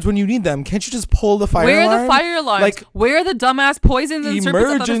fire alarms when you need them? Can't you just pull the fire alarm? Where are the fire alarms? Like, where are the dumbass poisons and serpents?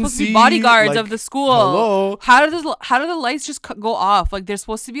 I thought they're supposed to be bodyguards of the school. Hello? How do the lights just go off? Like they're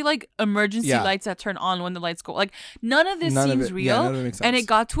supposed to be like emergency lights that turn on when the lights go. Like none of this seems real. None of it makes sense. And it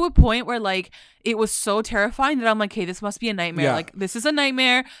got to a point where like it was so terrifying that I'm like, hey, this must be a nightmare. Yeah. Like this is a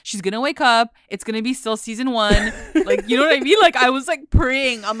nightmare. She's gonna wake up. It's gonna be still season 1. Like you know what I mean? Like I was like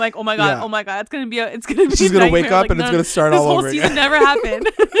praying. I'm like, oh my God, it's gonna be She's gonna wake up and it's gonna start all over again. This whole season never happened.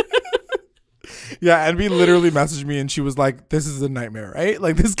 Yeah, and we literally messaged me and she was like, this is a nightmare, right?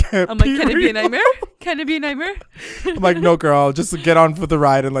 Like this can't be can real. It be a nightmare? Can it be a nightmare? I'm like, no girl, just get on for the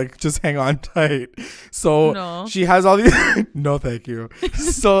ride and like just hang on tight. So she has all these no thank you.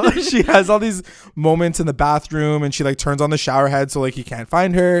 So she has all these moments in the bathroom and she like turns on the shower head so like he can't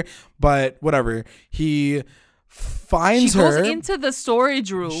find her, but whatever. He finds her. She goes into the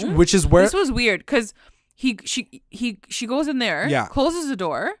storage room, which is where this was weird because she goes in there, closes the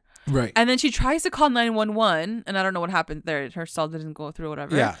door. Right. And then she tries to call 911 and I don't know what happened there. Her cell didn't go through or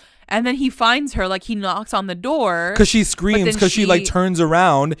whatever. Yeah. And then he finds her, like he knocks on the door. Because she screams, because she like turns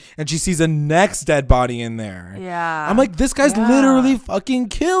around and she sees a next dead body in there. Yeah. I'm like, this guy's literally fucking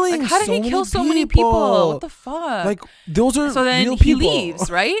killing. Like, how did he kill so many people? What the fuck? Like those are so then real he people.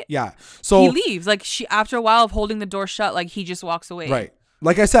 leaves, right? Yeah. So he leaves. Like she after a while of holding the door shut, like he just walks away. Right.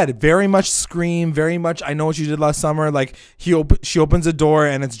 Like I said, very much Scream, very much I Know What You Did Last Summer. Like she opens a door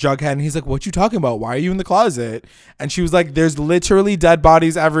and it's Jughead and he's like, what you talking about? Why are you in the closet? And she was like, there's literally dead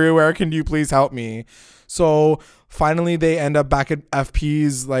bodies everywhere. Can you please help me? So finally they end up back at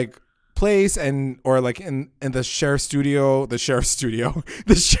FP's like place or like in the sheriff's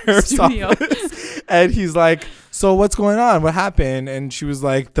office. And he's like, so what's going on? What happened? And she was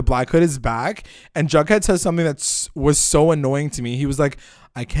like, the Black Hood is back. And Jughead says something that was so annoying to me. He was like,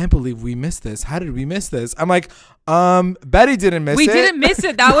 I can't believe we missed this. How did we miss this? I'm like, Betty didn't miss it. We didn't miss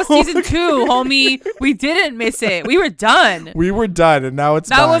it. That was season 2, homie. We didn't miss it. We were done. And now it's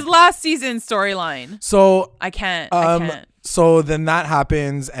that was last season's storyline. So I can't. So then that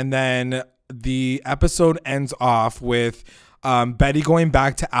happens, and then the episode ends off with Betty going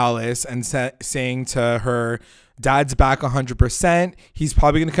back to Alice and saying to her, dad's back 100%. He's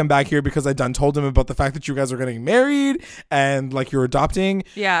probably going to come back here because I done told him about the fact that you guys are getting married and like you're adopting.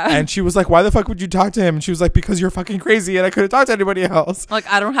 Yeah. And she was like, why the fuck would you talk to him? And she was like, because you're fucking crazy and I couldn't talk to anybody else. Like,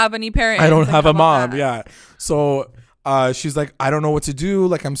 I don't have any parents. I don't have a mom. Yeah. So she's like, I don't know what to do.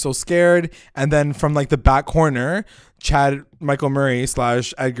 Like, I'm so scared. And then from like the back corner, Chad Michael Murray /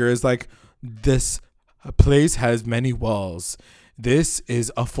 Edgar is like, this place has many walls. This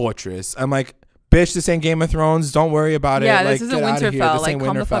is a fortress. I'm like, bitch, this ain't Game of Thrones. Don't worry about it. Yeah, like, this isn't Winterfell. Like,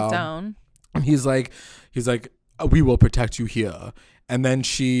 calm the fuck down. And he's like, we will protect you here. And then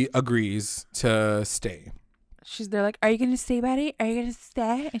she agrees to stay. They're like, are you going to stay, Betty? Are you going to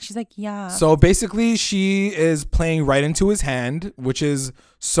stay? And she's like, yeah. So basically she is playing right into his hand, which is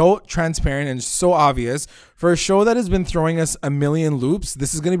so transparent and so obvious. For a show that has been throwing us a million loops,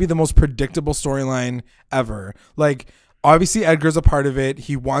 this is going to be the most predictable storyline ever. Like, obviously Edgar's a part of it.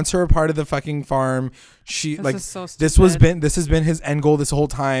 He wants her a part of the fucking farm. This has been his end goal this whole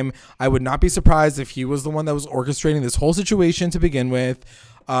time. I would not be surprised if he was the one that was orchestrating this whole situation to begin with.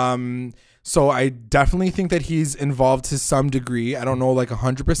 So I definitely think that he's involved to some degree. I don't know like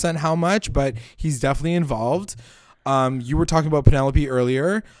 100% how much, but he's definitely involved. You were talking about Penelope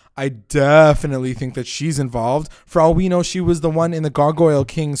earlier. I definitely think that she's involved. For all we know, she was the one in the Gargoyle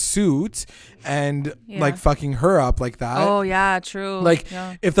King suit and like fucking her up like that. Oh yeah, true. Like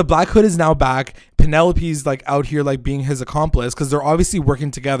if the Black Hood is now back, Penelope's like out here like being his accomplice because they're obviously working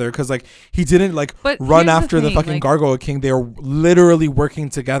together because like he didn't like run after the fucking Gargoyle King. They are literally working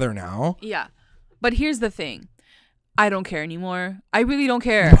together now. Yeah. But here's the thing. I don't care anymore. I really don't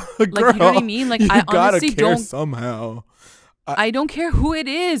care. Girl, like, you know what I mean? Like, I honestly care don't somehow. I don't care who it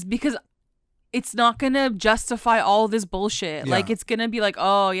is because it's not gonna justify all this bullshit. Yeah. Like, it's gonna be like,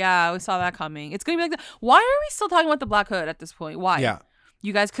 oh yeah, we saw that coming. It's gonna be like that. Why are we still talking about the Black Hood at this point? Why? Yeah.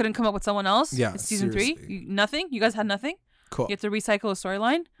 You guys couldn't come up with someone else? Yeah, It's season seriously. 3? Nothing? You guys had nothing? Cool. You have to recycle a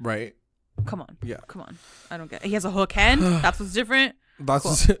storyline? Right. Come on. Yeah. Come on. I don't get it. He has a hook hand. That's what's different.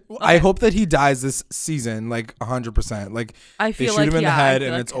 That's Cool. I Okay. hope that he dies this season, like 100%. Like I they feel shoot like him in the I head feel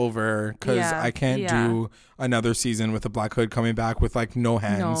and like- it's over because Yeah, I can't yeah. do another season with the Black Hood coming back with like no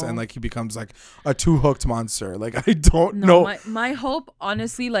hands No. and like he becomes like a 2-hooked monster. Like I don't No, know. my hope,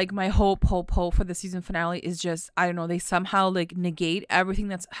 honestly, like my hope for the season finale is just, I don't know, they somehow like negate everything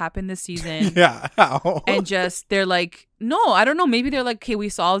that's happened this season. Yeah. How? And just they're like, no, I don't know, maybe they're like, okay, we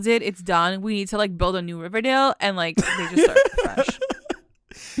solved it, it's done, we need to like build a new Riverdale, and like they just start fresh.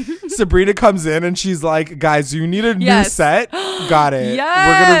 Sabrina comes in and she's like, guys, you need a new Yes. set. Got it. We're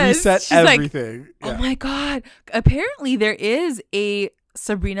Yes. gonna reset She's like, everything. Oh my god, apparently there is a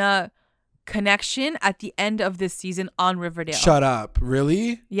Sabrina connection at the end of this season on Riverdale. Shut up.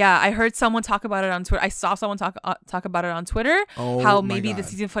 Really? Yeah, I heard someone talk about it on Twitter. I saw someone talk about it on Twitter. Oh how my maybe the God.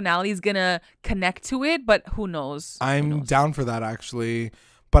 season finale is gonna connect to it, but who knows? Who I'm knows? down for that actually.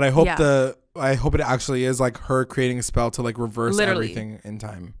 But I hope Yeah. I hope it actually is like her creating a spell to like reverse Literally. everything in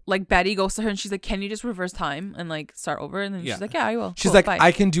time. Like Betty goes to her and she's like, "Can you just reverse time and like start over?" And then Yeah. she's like, "Yeah, I will." She's Cool, like, bye.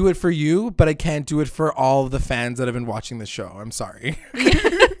 I can do it for you, but I can't do it for all of the fans that have been watching the show. I'm sorry.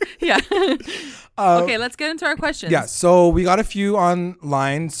 Yeah. Okay, let's get into our questions. Yeah, so we got a few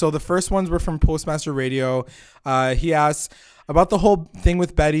online. So the first ones were from Postmaster Radio. He asked about the whole thing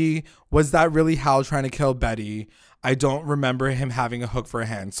with Betty. Was that really Hal trying to kill Betty? I don't remember him having a hook for a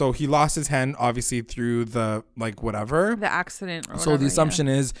hand. So he lost his hand, obviously, through the, like, whatever. The accident or So whatever, the assumption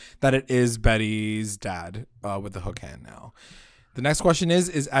is that it is Betty's dad with the hook hand now. The next question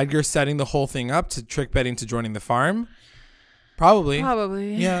is Edgar setting the whole thing up to trick Betty into joining the farm? Probably.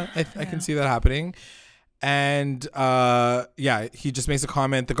 Yeah, I can see that happening. And yeah, he just makes a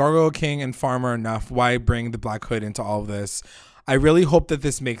comment, the Gargoyle King and farm are enough. Why bring the Black Hood into all of this? I really hope that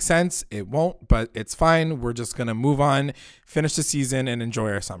this makes sense. It won't, but it's fine. We're just going to move on, finish the season, and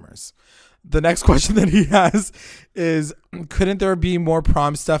enjoy our summers. The next question that he has is, couldn't there be more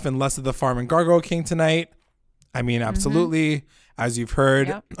prom stuff and less of the farm and Gargoyle King tonight? I mean, absolutely. As you've heard,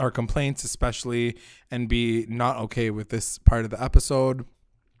 Yep. our complaints, especially NB, not okay with this part of the episode.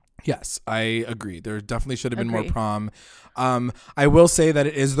 Yes, I agree. There definitely should have been more Agree. prom. I will say that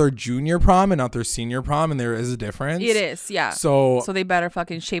it is their junior prom and not their senior prom, and there is a difference. It is, yeah. So they better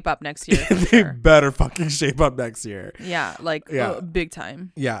fucking shape up next year. For they sure. better fucking shape up next year. Yeah, like Yeah. big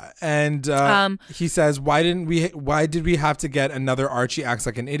time. Yeah, and he says, why did we have to get another Archie acts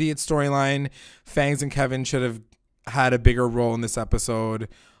like an idiot storyline? Fangs and Kevin should have had a bigger role in this episode.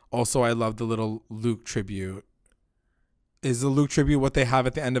 Also, I love the little Luke tribute. Is the Luke tribute what they have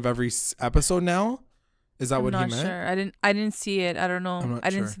at the end of every episode now? Is that what he meant? I'm not sure. I didn't see it. I don't know. I'm not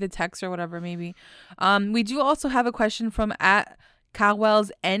I didn't sure. see the text or whatever. Maybe. We do also have a question from at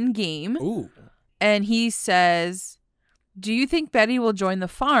Caldwell's Endgame, Ooh. and he says, "Do you think Betty will join the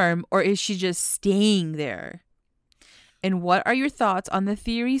farm, or is she just staying there? And what are your thoughts on the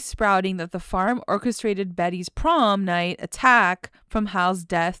theory sprouting that the farm orchestrated Betty's prom night attack from Hal's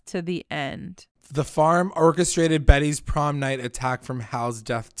death to the end?" The farm orchestrated Betty's prom night attack from Hal's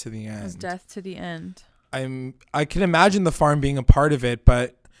death to the end. His death to the end. I can imagine the farm being a part of it,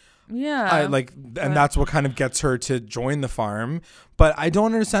 but Yeah. and that's what kind of gets her to join the farm. But I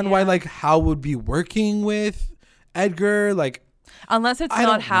don't understand why like Hal would be working with Edgar. Like, unless it's I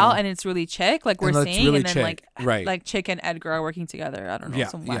not don't Hal know. and it's really Chick, like we're Unless it's saying, really and then Chick, right. like Chick and Edgar are working together. I don't know,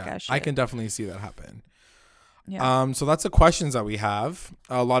 some whack ass shit. I can definitely see that happen. Yeah. So that's the questions that we have.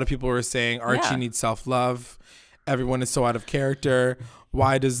 A lot of people were saying Archie Yeah. needs self-love. Everyone is so out of character.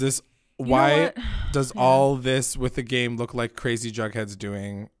 Why does what? all this with the game look like crazy Jughead's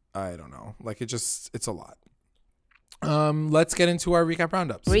doing? I don't know. Like it's a lot. Let's get into our recap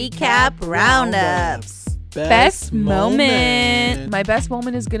roundups. Recap roundups. Best moment. My best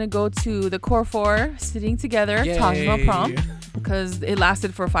moment is gonna go to the core four sitting together talking about prom, because it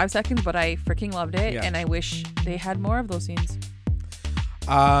lasted for 5 seconds, but I freaking loved it, Yeah. and I wish they had more of those scenes.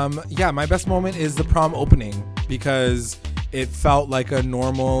 Yeah, my best moment is the prom opening because it felt like a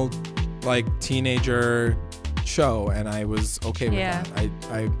normal, like teenager show, and I was okay with Yeah. that.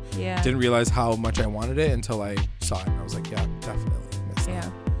 I Yeah. didn't realize how much I wanted it until I saw it, and I was like, yeah, definitely missed that. Yeah.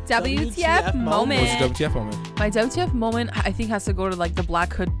 WTF What moment. was the WTF moment? My WTF moment, I think, has to go to like the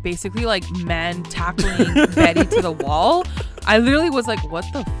Black Hood basically like man tackling Betty to the wall. I literally was like, what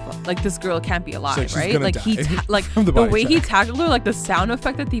the fuck? like this girl can't be alive, she's right? gonna Like die like from the body way he check. tackled her, like the sound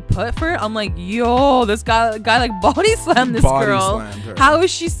effect that they put for it, I'm like, yo, this guy like body slammed this Body girl. slammed her. How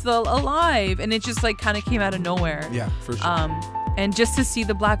is she still alive? And it just like kind of came out of nowhere. Yeah, for sure. And just to see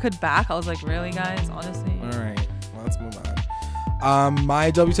the Black Hood back, I was like, really, guys? Honestly. All right, well, let's move on. My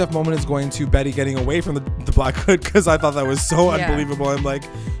WTF moment is going to Betty getting away from the Black Hood, because I thought that was so unbelievable. And like,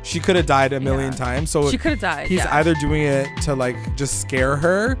 she could have died a million times. So she could have died. He's either doing it to like just scare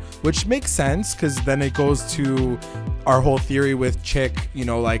her, which makes sense, because then it goes to our whole theory with Chick, you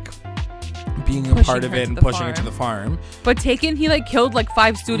know, like being a part of it and pushing her to the farm. But Taken, he like killed like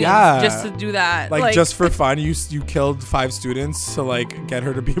 5 students just to do that. Like just for fun, you killed 5 students to like get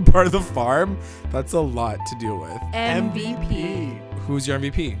her to be a part of the farm. That's a lot to deal with. MVP. Who's your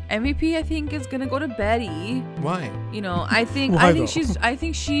MVP? MVP, I think, is gonna go to Betty. Why? You know, I think she's I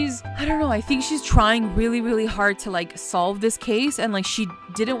don't know, I think she's trying really, really hard to like solve this case, and like she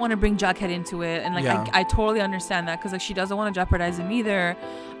didn't want to bring Jughead into it, and like I totally understand that, because like she doesn't want to jeopardize him either.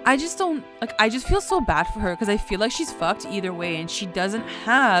 I just don't like, I just feel so bad for her, because I feel like she's fucked either way, and she doesn't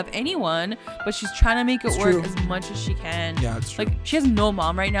have anyone, but she's trying to make it work as much as she can. Yeah, it's true. Like she has no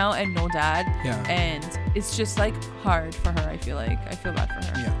mom right now and no dad. Yeah. And it's just like hard for her. I feel bad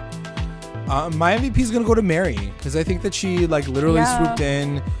for her. Yeah. My MVP is gonna go to Mary, because I think that she like literally swooped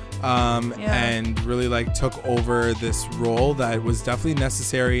in and really like took over this role that was definitely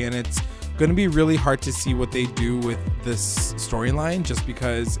necessary, and it's going to be really hard to see what they do with this storyline, just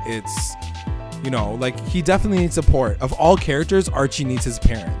because it's, you know, like he definitely needs support. Of all characters, Archie needs his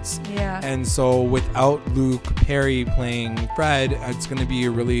parents. Yeah. And so without Luke Perry playing Fred, it's going to be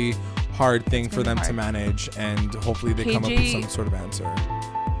a really hard thing for them to manage, and hopefully they come up with some sort of answer.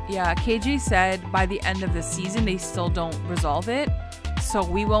 Yeah, KJ said by the end of the season they still don't resolve it, so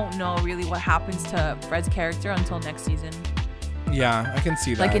we won't know really what happens to Fred's character until next season. Yeah, I can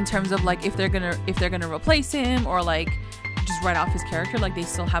see that. Like in terms of like if they're gonna replace him, or like just write off his character, like they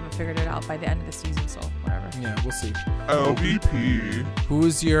still haven't figured it out by the end of the season, so whatever. Yeah, we'll see. LVP.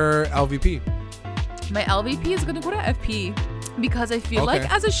 Who's your LVP? My LVP is gonna go to FP, because I feel like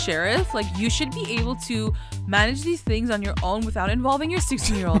as a sheriff, like you should be able to manage these things on your own without involving your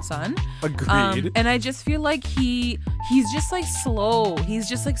 16-year-old son. Agreed. And I just feel like he's just like slow. He's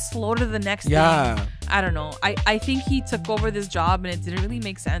just like slow to the next thing. I don't know. I think he took over this job and it didn't really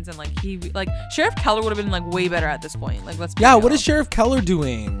make sense. And like Sheriff Keller would have been like way better at this point. Like let's what is Sheriff Keller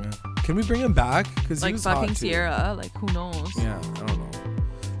doing? Can we bring him back? Because like he was fucking hot too. Sierra. Like who knows? Yeah, I don't know.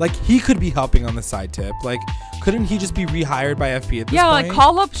 Like he could be helping on the side tip. Like couldn't he just be rehired by FP at this point? Like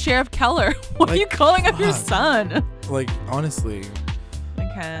call up Sheriff Keller. What are you calling up your son? Like honestly. I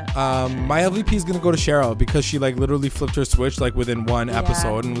can't. My LVP is gonna go to Cheryl, because she like literally flipped her switch like within one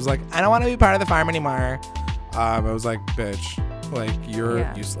episode and was like, I don't want to be part of the farm anymore. I was like, bitch, like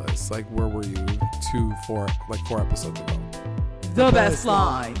you're useless. Like where were you 4 episodes ago? The best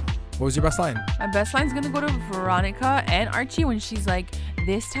line. What was your best line? My best line's gonna go to Veronica and Archie when she's like,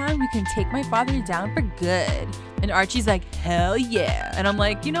 this time we can take my father down for good. And Archie's like, hell yeah. And I'm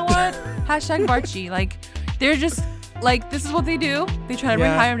like, you know what? Hashtag Varchie. Like, they're just like, this is what they do. They try to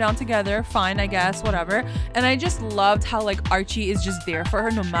bring him down together. Fine, I guess, whatever. And I just loved how like Archie is just there for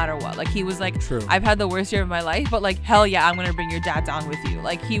her no matter what. Like he was like, I've had the worst year of my life, but like, hell yeah, I'm gonna bring your dad down with you.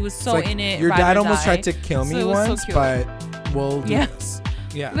 Like he was so in it. Your dad almost tried to kill me once, but we'll do this.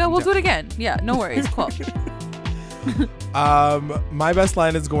 Yeah, we'll do it again. Yeah, no worries. Cool. My best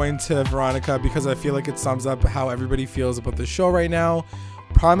line is going to Veronica, because I feel like it sums up how everybody feels about the show right now.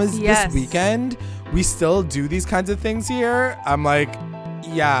 Prom is this weekend. We still do these kinds of things here. I'm like,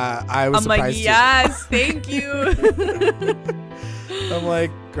 I was surprised too. Yes, thank you. I'm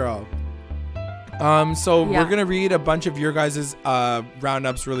like, girl. So we're gonna read a bunch of your guys'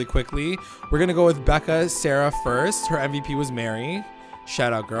 roundups really quickly. We're gonna go with Becca Sarah first. Her MVP was Mary.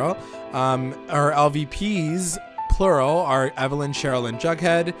 Shout out, girl. Her LVPs, plural, are Evelyn, Cheryl, and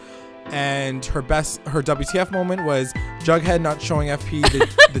Jughead. And her WTF moment was Jughead not showing FP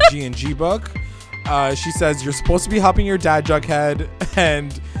the G&G book. She says, you're supposed to be helping your dad, Jughead.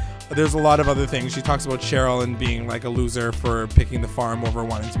 And there's a lot of other things. She talks about Cheryl and being like a loser for picking the farm over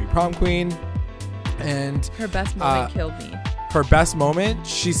wanting to be prom queen. And her best moment killed me. Her best moment,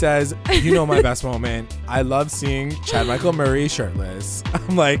 she says, you know my best moment. I love seeing Chad Michael Murray shirtless.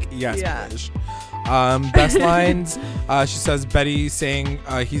 I'm like, yes, bitch. Best lines, she says, Betty saying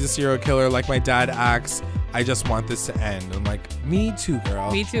he's a serial killer like my dad acts. I just want this to end. I'm like, me too,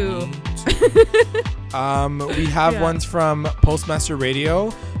 girl. Me too. We have ones from Postmaster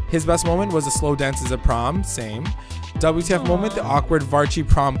Radio. His best moment was the slow dances at prom. Same. WTF moment, the awkward Varchie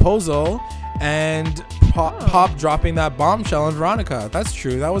promposal. And Pop dropping that bombshell on Veronica. That's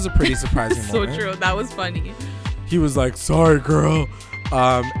true. That was a pretty surprising So moment. true. That was funny. He was like, sorry, girl.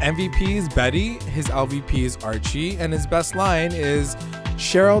 MVP is Betty. His LVP is Archie. And his best line is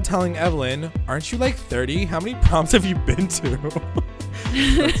Cheryl telling Evelyn, aren't you like 30? How many proms have you been to?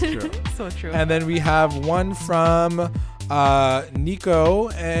 That's true. So true. And then we have one from Nico,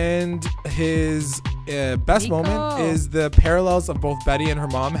 and his best moment is the parallels of both Betty and her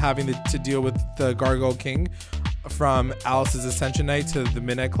mom having to deal with the Gargoyle King from Alice's Ascension Night to the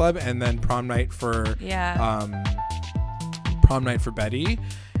Midnight Club, and then prom night for Betty,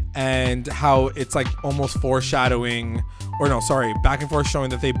 and how it's like almost foreshadowing, or no, sorry, back and forth showing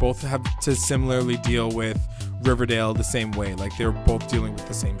that they both have to similarly deal with Riverdale the same way. Like they're both dealing with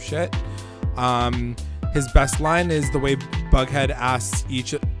the same shit. His best line is the way Bughead asks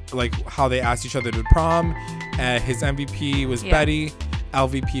like how they asked each other to prom. His MVP was Betty.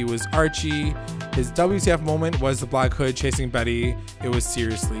 LVP was Archie. His WTF moment was the Black Hood chasing Betty. It was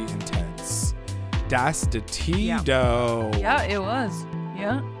seriously intense. Das de Tito. Yeah, it was.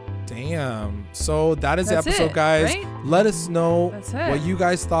 Yeah. Damn. So that's the episode, it, guys. right? Let us know what you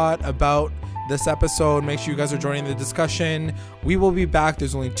guys thought about this episode. Make sure you guys are joining the discussion. We will be back.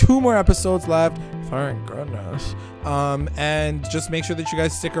 There's only 2 more episodes left. Thank goodness. And just make sure that you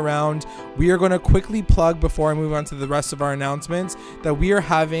guys stick around. We are going to quickly plug before I move on to the rest of our announcements that we are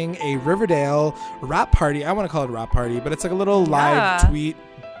having a Riverdale rap party. I want to call it a rap party, but it's like a little live tweet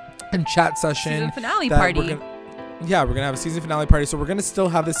and chat session. Season finale party. We're gonna have a season finale party, so we're gonna still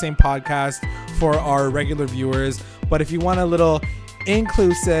have the same podcast for our regular viewers, but if you want a little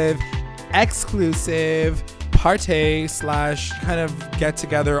inclusive, exclusive party / kind of get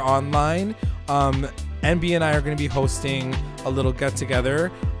together online, NB and I are going to be hosting a little get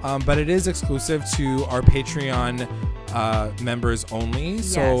together, but it is exclusive to our Patreon members only. Yes.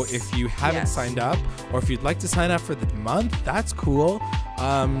 So if you haven't signed up, or if you'd like to sign up for the month, that's cool.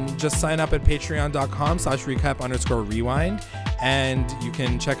 Just sign up at patreon.com/recap_rewind, and you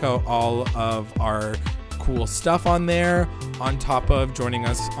can check out all of our cool stuff on there, on top of joining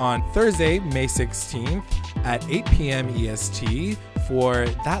us on Thursday, May 16th at 8 p.m. EST for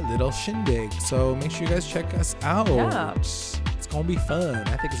that little shindig. So make sure you guys check us out. Yeah. It's gonna be fun.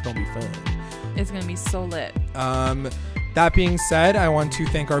 I think it's gonna be fun. It's gonna be so lit. That being said, I want to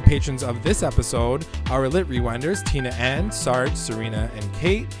thank our patrons of this episode, our lit rewinders, Tina Ann, Sarge, Serena, and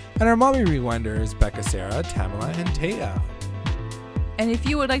Kate, and our mommy rewinders, Becca, Sarah, Tamala, and Taya. And if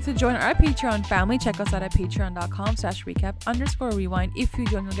you would like to join our Patreon family, check us out at patreon.com/recap_rewind. If you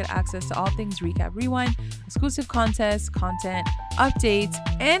join, you'll get access to all things Recap Rewind, exclusive contests, content, updates,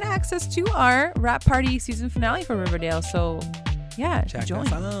 and access to our rap party season finale for Riverdale. So yeah, check join.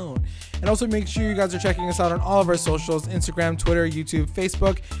 us out. And also make sure you guys are checking us out on all of our socials, Instagram, Twitter, YouTube,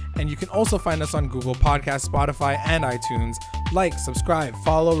 Facebook, and you can also find us on Google Podcasts, Spotify, and iTunes. Like, subscribe,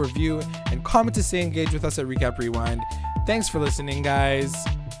 follow, review, and comment to stay engaged with us at Recap Rewind. Thanks for listening, guys.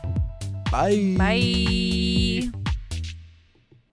 Bye. Bye.